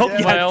 I hope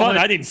you My had fun. only-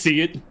 I didn't see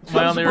it.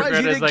 My only surprised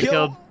regret you is didn't I kill-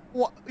 killed.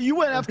 Well, you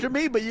went after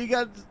me, but you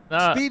got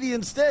No. Speedy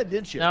instead,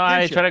 didn't you? No, I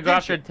Didn't you? tried to go Didn't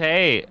after you?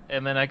 Tay,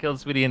 and then I killed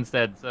Sweetie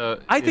instead. So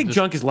I it think just-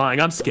 Junk is lying.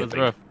 I'm it was skipping.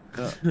 rough.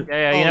 Yeah, you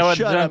Oh, know what?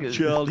 shut Junk up, is,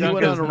 Chilled. He Junk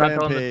went is on a not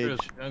telling the rampage.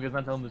 truth. Junk is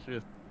not telling the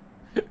truth.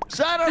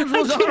 Sidearms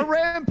was on a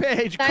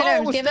rampage. Cole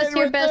Sidearms, was give us standing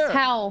your right best there.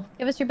 howl.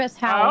 Give us your best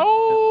howl.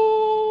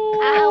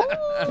 Ow.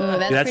 Ooh,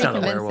 that's That's pretty not a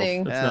werewolf.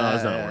 convincing. That's not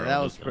a that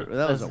werewolf. was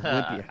that was a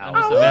wimpy I'm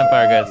howl. just a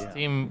vampire guy.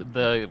 Team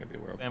the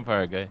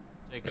vampire guy.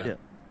 Jacob. Yeah.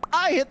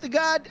 I hit the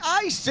guy.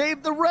 I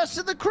saved the rest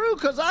of the crew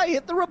because I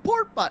hit the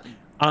report button.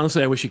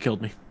 Honestly, I wish you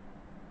killed me.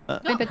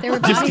 Wait, but there were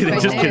Just bodies kidding,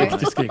 right just there. kidding,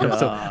 just kidding.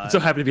 I'm so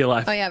happy to be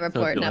alive. Oh yeah, So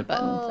report, happy to not be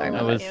alive. button. Sorry Oh,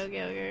 about was-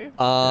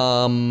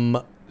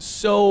 okay.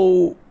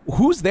 So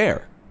who's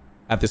there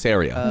at this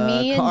area?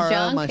 Me and Kara,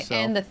 Junk myself.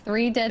 and the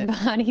 3 dead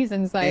bodies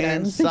and And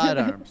sidearms.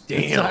 sidearms.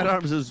 Damn.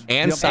 Sidearms is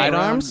And jumping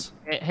sidearms?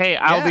 Hey,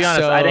 I'll Yeah. be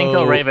honest. I didn't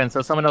kill So- Raven,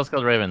 so someone else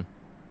killed Raven.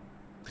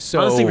 So,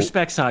 Honestly,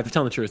 respect, Side, for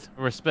telling the truth.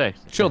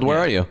 Respect. Chilled, where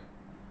are you?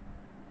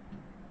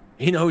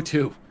 In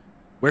O2,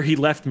 where he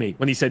left me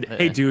when he said,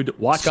 hey, dude,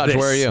 watch Scotch, this.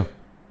 where are you?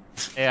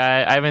 Hey,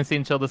 I haven't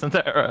seen Chill this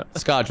entire.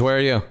 Scotch, where are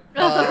you?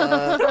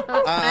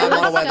 I'm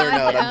on a weather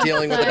node. I'm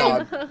dealing with a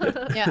dog.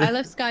 Yeah, I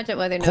left Scotch at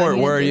weather. Court,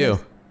 where are you?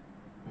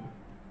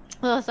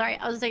 Oh, sorry.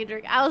 I was taking a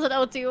drink. I was at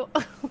O2.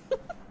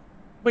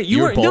 Wait, You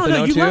you were were both no, in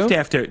no, you O2? left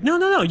after.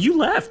 No, you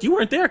left. You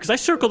weren't there because I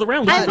circled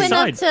around I looking for went up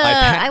sides. to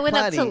I I went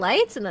up to Platy.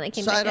 lights and then I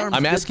came back Sidearms. in.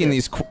 I'm asking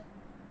these.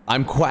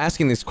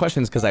 Asking these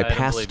questions because I I don't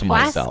passed believe you.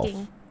 myself.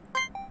 Asking.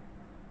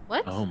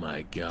 What? Oh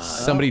my god.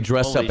 Somebody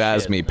dressed Holy up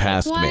as shit. me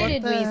passed Why me.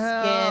 did we the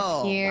hell?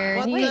 skip here?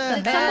 What He's the a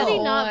hell? bad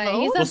Somebody not boy. vote?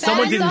 He's a Well,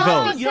 someone bad didn't boy.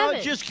 vote. You know,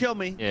 Seven. just kill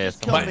me. Yeah,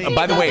 Just kill By, me.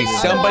 by the way, I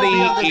somebody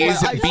I is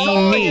saw being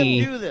him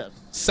me. do this.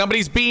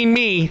 Somebody's being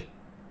me.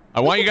 I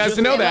want you guys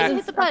to know It that. wasn't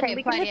hit the button. Okay,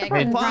 We can hit Platy, the I can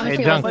button. promise Hey, you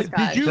it Junk. wasn't But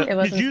did Scotch. you- It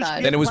wasn't did you Scotch.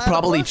 skip Then it was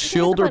probably Platypus?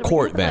 chilled or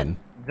court then.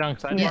 Junk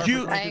side. Yes, Did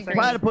you, I agree.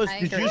 Platypus, I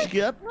did you agree.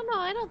 skip? No,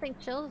 I don't think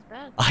chill is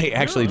bad. I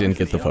actually didn't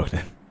get the vote in.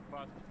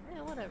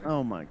 Yeah, whatever.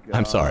 Oh my god.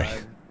 I'm sorry.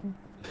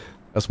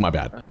 That's my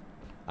bad.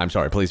 I'm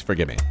sorry. Please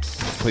forgive me.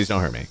 Please don't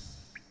hurt me.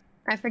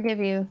 I forgive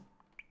you.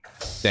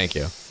 Thank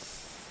you.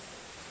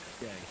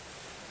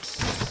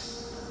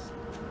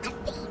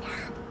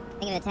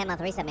 Thank you for the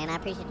 10-month reset, man. I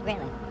appreciate you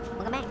greatly.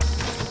 Welcome back.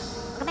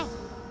 Welcome back.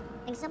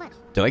 Thank you so much.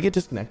 Did I get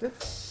disconnected?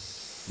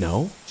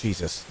 No?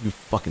 Jesus. You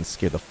fucking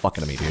scared the fuck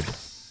out of me, dude.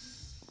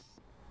 Is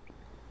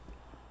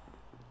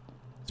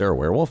there a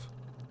werewolf?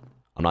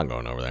 I'm not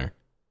going over there.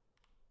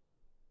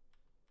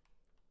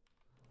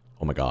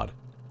 Oh my god.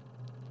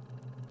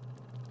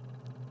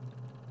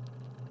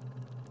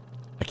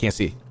 I can't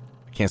see.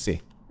 I can't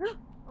see.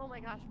 Oh my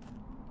gosh.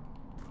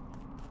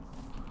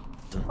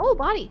 Oh,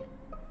 body.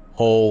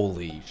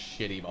 Holy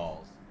shitty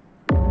balls.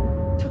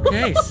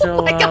 Okay, so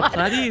Oh my God.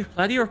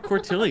 Platy or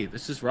Cortilli?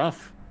 This is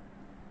rough.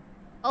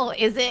 Oh,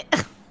 is it?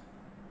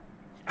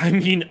 I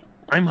mean,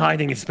 I'm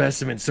hiding a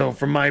specimen, so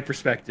from my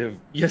perspective,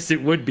 yes,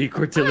 it would be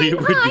Cortilli. It I'm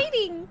would be.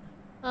 hiding.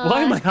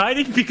 Why am I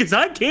hiding? Because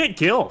I can't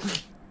kill.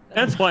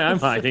 That's why I'm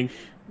hiding.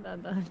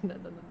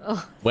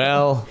 No.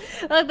 Well,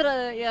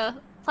 But yeah,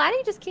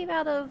 Platy just came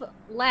out of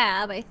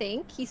lab. I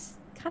think he's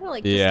kind of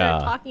like just Yeah.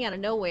 started talking out of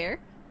nowhere,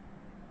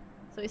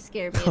 so he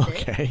scared me a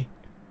bit. okay.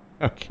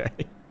 Okay.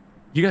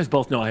 You guys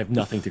both know I have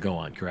nothing to go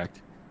on,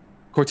 correct?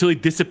 Cortilli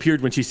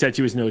disappeared when she said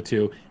she was no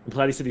two, and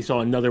Platy said he saw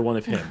another one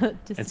of him,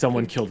 and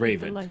someone killed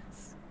Raven.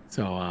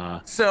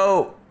 So,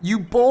 So, you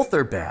both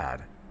are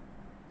bad.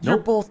 You're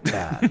both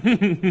bad.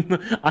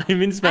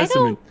 I'm in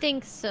specimen. I don't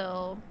think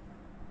so.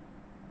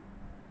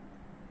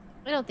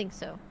 I don't think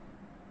so.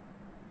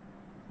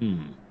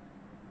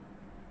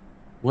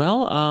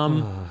 Well,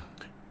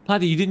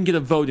 Platy, you didn't get a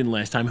vote in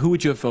last time. Who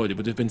would you have voted?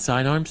 Would it have been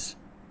Sidearms?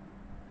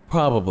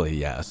 Probably,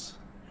 yes.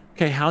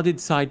 Okay, how did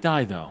Side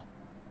die, though?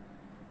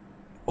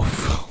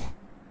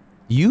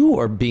 You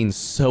are being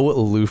so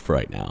aloof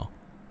right now.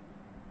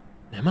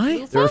 Am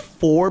I? There are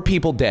 4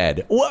 people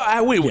dead.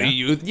 Well, wait,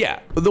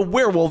 the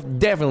werewolf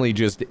definitely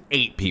just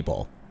ate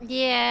people.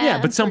 Yeah.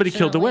 Yeah, but somebody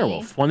killed the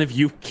werewolf. One of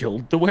you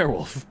killed the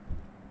werewolf.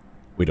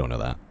 We don't know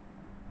that.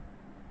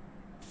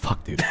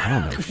 Fuck, dude,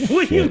 I don't know.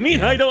 What do you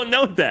mean I don't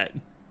know that?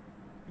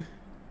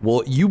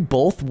 Well, you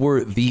both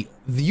were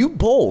you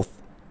both,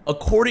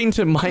 according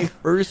to my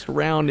first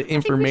round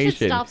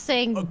information, stop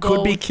saying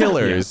could be both.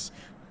 killers.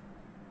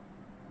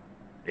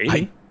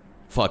 Maybe.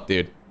 Fuck,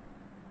 dude.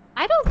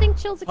 I don't think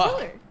Chill's a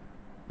killer.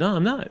 No,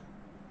 I'm not.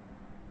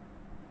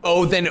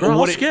 Oh, then Or I'll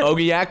what? skip. Oh,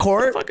 yeah,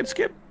 Court? Fucking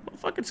skip.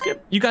 Fucking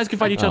skip. You guys can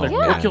fight each other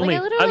Yeah, or kill me. I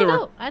literally Either way.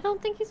 don't. I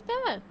don't think he's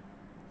bad.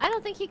 I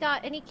don't think he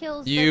got any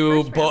kills.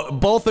 You,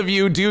 both of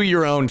you, do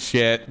your own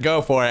shit.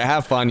 Go for it.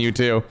 Have fun, you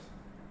two.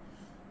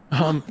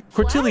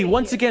 Cortilli,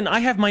 once again, I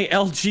have my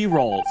LG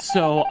roll,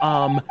 so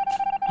I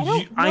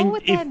don't know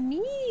what that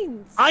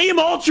means. I am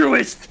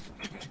altruist.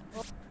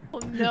 Oh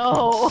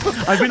no!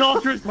 I've been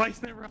altruist twice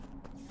in a row.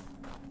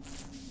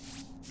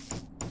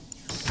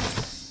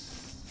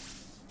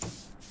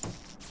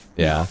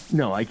 Yeah.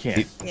 No, I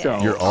can't. Yeah.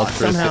 So You're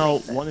altruistic. somehow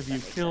one of you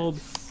killed.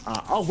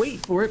 I'll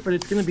wait for it, but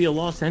it's gonna be a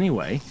loss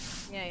anyway.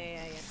 Yeah.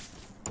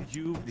 Did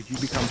you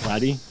become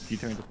Platy? Did you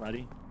turn into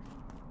Platy?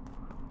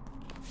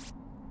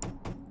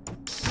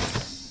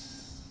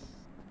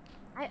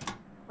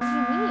 What do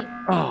you mean?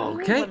 Oh,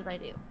 What do you okay. mean, what did I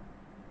do?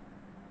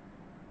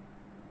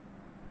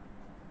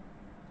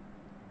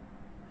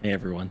 Hey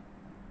everyone.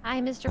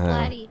 Hi, Mr.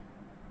 Platy.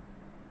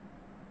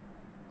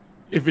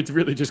 If it's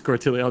really just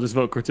Cortilli, I'll just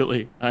vote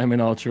Cortilli. I'm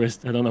an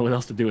altruist. I don't know what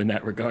else to do in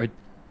that regard.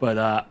 But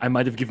I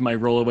might have given my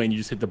roll away and you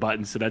just hit the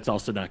button, so that's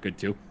also not good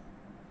too.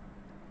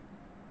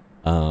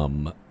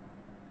 Well,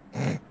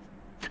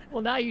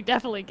 now you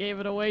definitely gave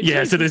it away.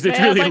 Yeah, so Jesus, it's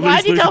man. really like,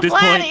 why'd you lose tell at this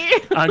Platy?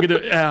 point. I'm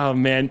gonna. Oh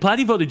man,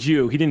 Platy voted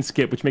you. He didn't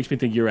skip, which makes me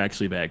think you're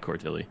actually bad,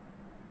 Cortilli.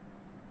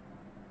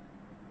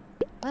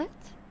 What?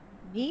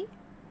 Me?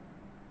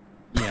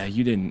 Yeah,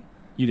 you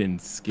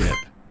didn't skip.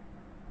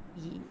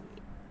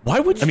 Why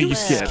would I mean, you you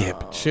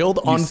skip. Chilled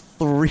on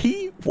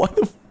 3? Why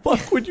the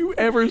fuck would you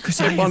ever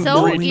skip on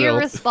So 3?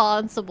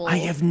 irresponsible. I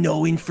have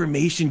no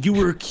information. You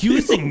were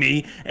accusing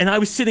me, and I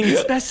was sitting in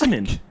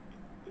specimen.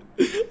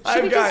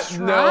 I've got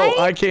no.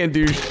 I can't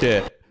do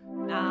shit.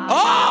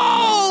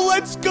 Oh,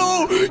 let's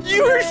go!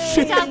 You're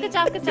shit. Good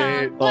job. Let's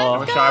go.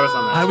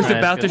 I was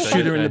about to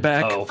shoot her in the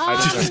back. Oh, I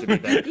deserve to be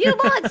dead. You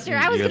monster!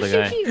 I was You're gonna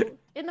the shoot you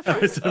in the I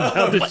was front.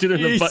 about to shoot her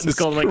in the buttons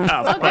called like,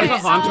 ah, Okay,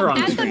 There's a hunter on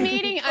the At the screen.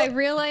 meeting, I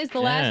realized the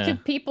last Yeah.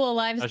 2 people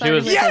alive Oh,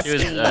 started with she was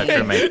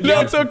crewmate.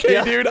 No, it's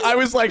okay, dude. I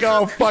was like,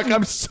 oh fuck,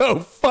 I'm so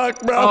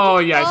fucked, bro. Oh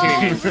yeah,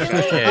 I see.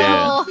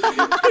 Yeah.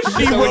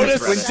 She So wrote a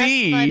that's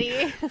C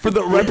funny. for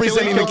the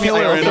representing the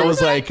killer, and I was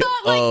like,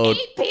 oh. 8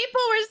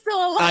 people were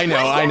still alive. I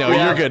know.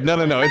 You're good.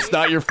 No. It's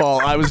not your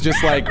fault. I was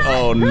just like,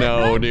 oh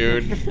no,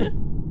 dude.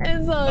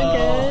 It's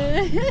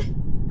all good.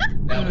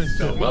 That was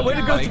so Well, way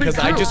to go, because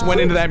I just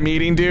went into that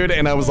meeting, dude,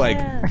 and I was like,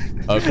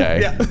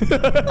 okay. Yeah.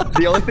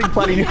 The only thing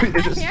Platy knew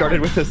is it started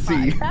with a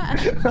C.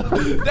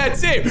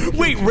 That's it.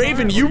 Wait,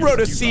 Raven, you wrote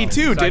a C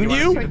too, didn't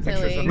you? Yep,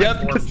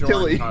 it's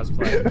Tilly. Yep.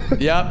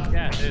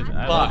 Yeah, dude.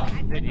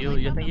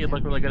 Dude, you think you'd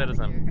look really good at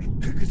something?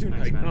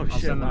 oh I'll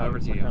send them over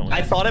to you.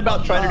 I thought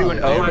about trying to do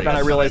an O, but then I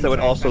realized that would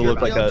also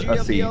look like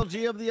a C.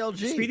 LG of the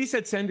LG. Speedy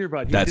said sender,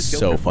 but he That's just so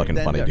killed her. fucking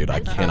funny, dude.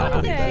 I cannot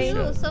believe that Okay,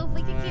 shit. so if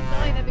we can keep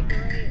going, that'd be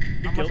great.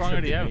 You How much killed longer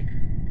her, do you have? didn't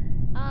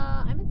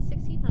I'm at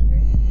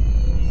 1600.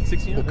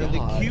 1600. In the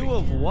queue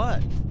of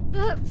what?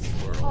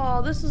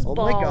 Oh, this is Oh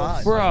balls. my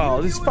god.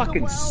 Bro, this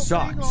fucking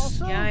sucks.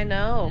 Yeah, I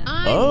know.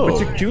 Oh.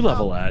 What's your Q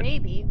level at?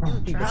 Maybe.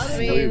 I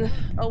mean,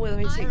 oh wait, let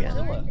me see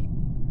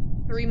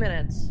again. 3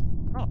 minutes.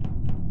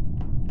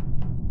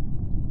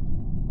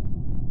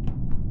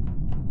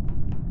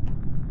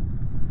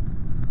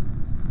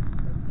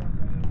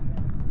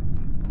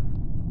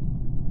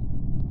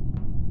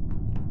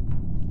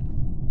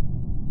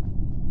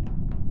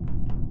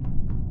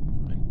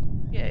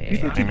 You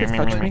think you can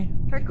touch me?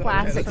 For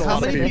classic. How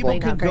many people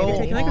can go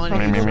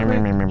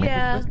on?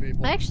 Yeah.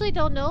 I actually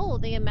don't know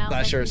the amount.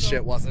 That sure as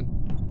shit wasn't.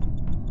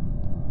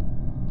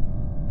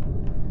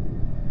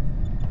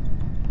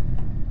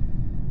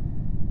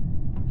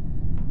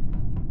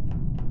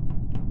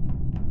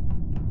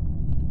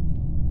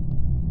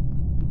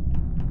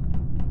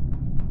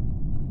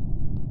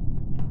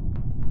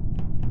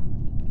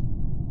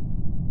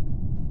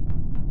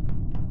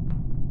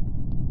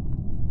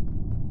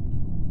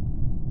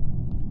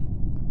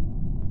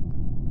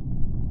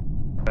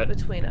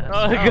 between us.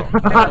 Oh, never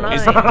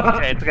mind.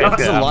 Okay, it's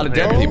There's a lot of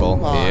dead people.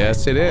 my.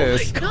 Yes, it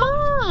is.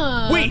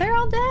 Oh, Wait, they're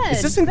all dead.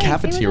 is this in Wait, they were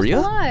cafeteria?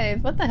 just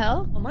alive. What the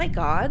hell? Oh my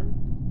god.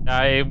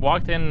 I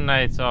walked in and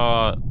I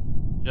saw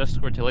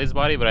just Cortilli's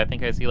body, but I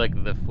think I see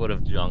like the foot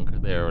of junk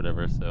there or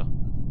whatever. So.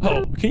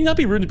 Oh, can you not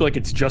be rude and be like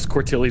it's just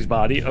Cortilli's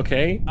body,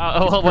 okay?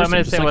 What I'm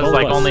gonna say was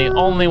like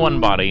only one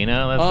body, you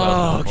know? That's what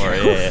I was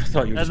going for. Yeah. I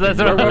thought you were That's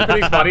Where are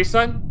these bodies,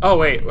 son? Oh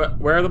wait,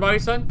 where are the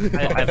bodies, son?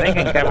 I think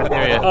in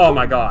cafeteria. Oh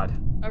my god.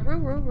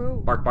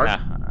 Roo. Bark, bark.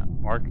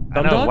 Mark. I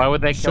Dumb know. dog? Why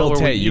would they kill?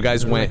 Sheltay, you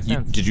guys Doesn't went. make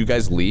sense. Did you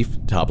guys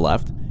leave top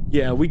left?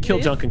 Yeah, we killed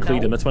Leaf? Junk and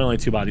cleaned No. him. That's why only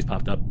 2 bodies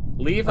popped up.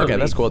 Leave or Okay,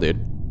 that's leaf? cool,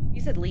 dude. You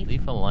said leaf.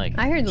 Leaf alike.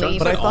 I heard Junk leaf.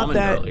 But I said thought almond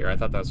that- earlier. I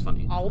thought that was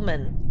funny.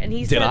 Almond. And he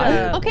Did said,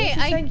 I? what Okay, was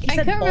he I saying? He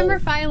couldn't said remember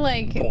both. if I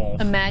like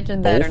Both.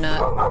 imagined that or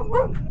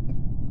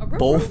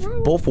Both?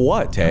 not. Both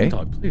what, Tay?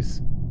 Dog,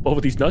 please. Both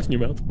with these nuts in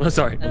your mouth. I'm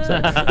sorry. I'm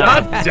sorry.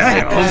 God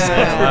damn.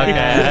 Okay.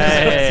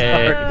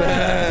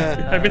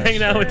 I've been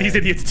hanging out with these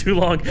idiots too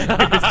long.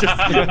 It's just...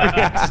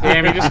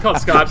 Damn, you just called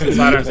Scotch and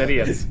Sidearms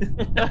idiots.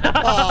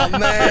 Oh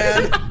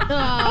man.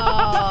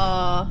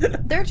 Oh,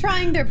 they're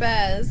trying their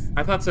best.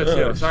 I thought so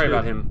too. Sorry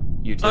about him.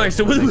 You too. All right,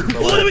 so what do we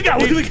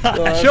got? What do we got?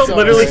 She'll sorry.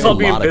 literally That's called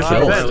a me lot of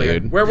invisible kills, earlier.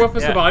 dude. Werewolf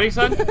is the body,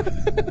 son?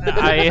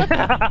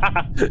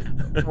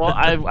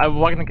 I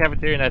walk in the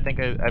cafeteria and I think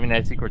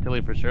I see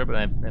Cortilli for sure, but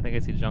I think I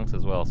see Junks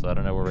as well, so I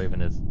don't know where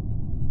Raven is.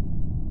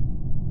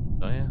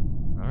 So yeah.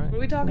 Alright. What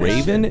are we talking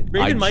Raven, about?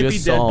 Raven I might be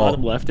just dead saw.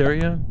 bottom left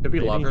area. Could be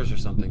Maybe. lovers or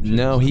something.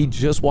 No, he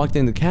just walked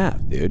into calf,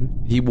 dude.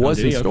 He was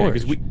did in he? Okay,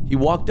 storage. 'cause He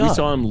walked We up.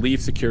 saw him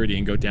leave security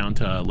and go down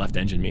to left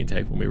engine, me and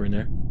Tay, when we were in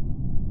there.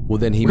 Well,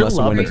 then he We're must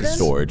have went into lovers.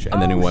 storage,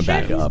 and then he Oh, went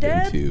back shit, he's up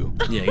dead? into.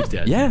 Yeah, he's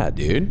dead. Yeah,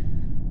 dude.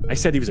 I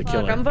said he was a Fuck,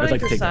 killer. I'm I'd voting like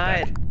to for take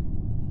that side. back.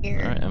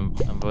 Alright, I'm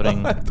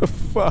voting. What the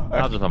fuck?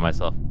 I'll just vote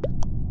myself.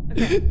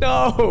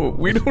 No,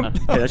 we don't. Okay,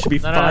 that should be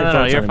No, 5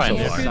 votes you're on fine.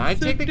 him so far.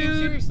 Side, take the game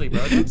seriously,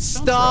 bro. Don't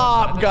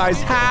Stop,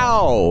 guys.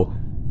 How?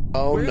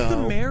 Oh Where's the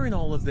no. mayor in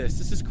all of this?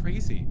 This is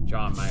crazy.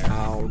 John Mayer.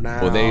 Oh no.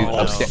 Well, they Oh,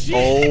 upstairs.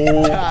 shit.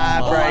 Oh,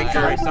 Tiebreaker.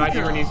 Sorry, side,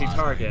 you're an easy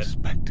target.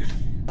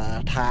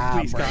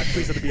 Please, God,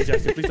 please let it be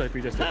adjusted. Please let it be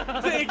adjusted.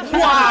 Oh my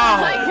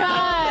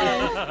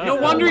god. No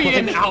wonder you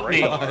didn't out me.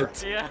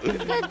 Yeah.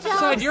 Good job,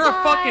 Side, you're a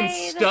fucking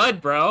Side.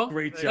 stud, bro.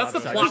 Great job, That's the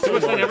Side. plot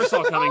twist I never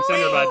saw coming.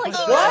 Send her, bud.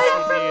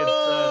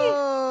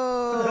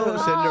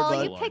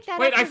 Oh, you picked that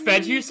Wait, up I for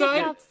fed me. you, Good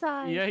Side? job,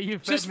 Side. Yeah, you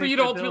Just fed for me you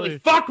to Cortilli. ultimately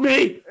fuck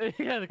me.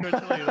 Yeah, the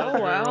Cortilli. That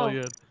was wow.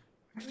 really good.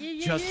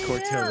 Just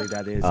Cortilli,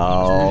 that is.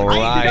 all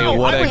right.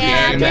 What a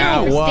Yeah, game thank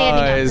that you for standing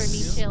up for me,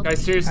 was. Shield.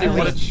 Guys, seriously,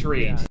 what a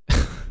treat.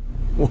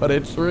 What a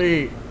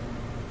treat.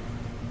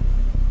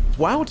 It's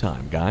WoW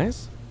time,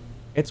 guys.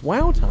 It's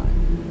WoW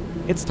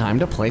time. It's time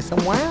to play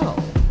some WoW.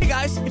 Hey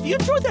guys, if you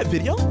enjoyed that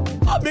video,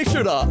 make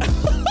sure to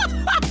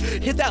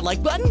hit that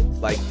like button.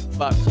 Like,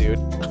 fuck, dude.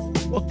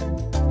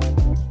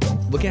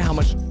 Look at how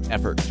much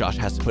effort Josh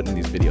has to put in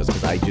these videos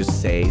because I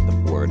just say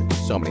the word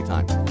so many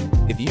times.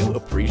 If you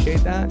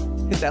appreciate that,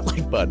 hit that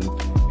like button.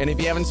 And if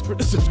you haven't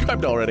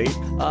subscribed already,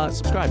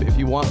 subscribe if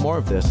you want more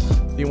of this.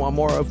 If you want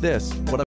more of this. What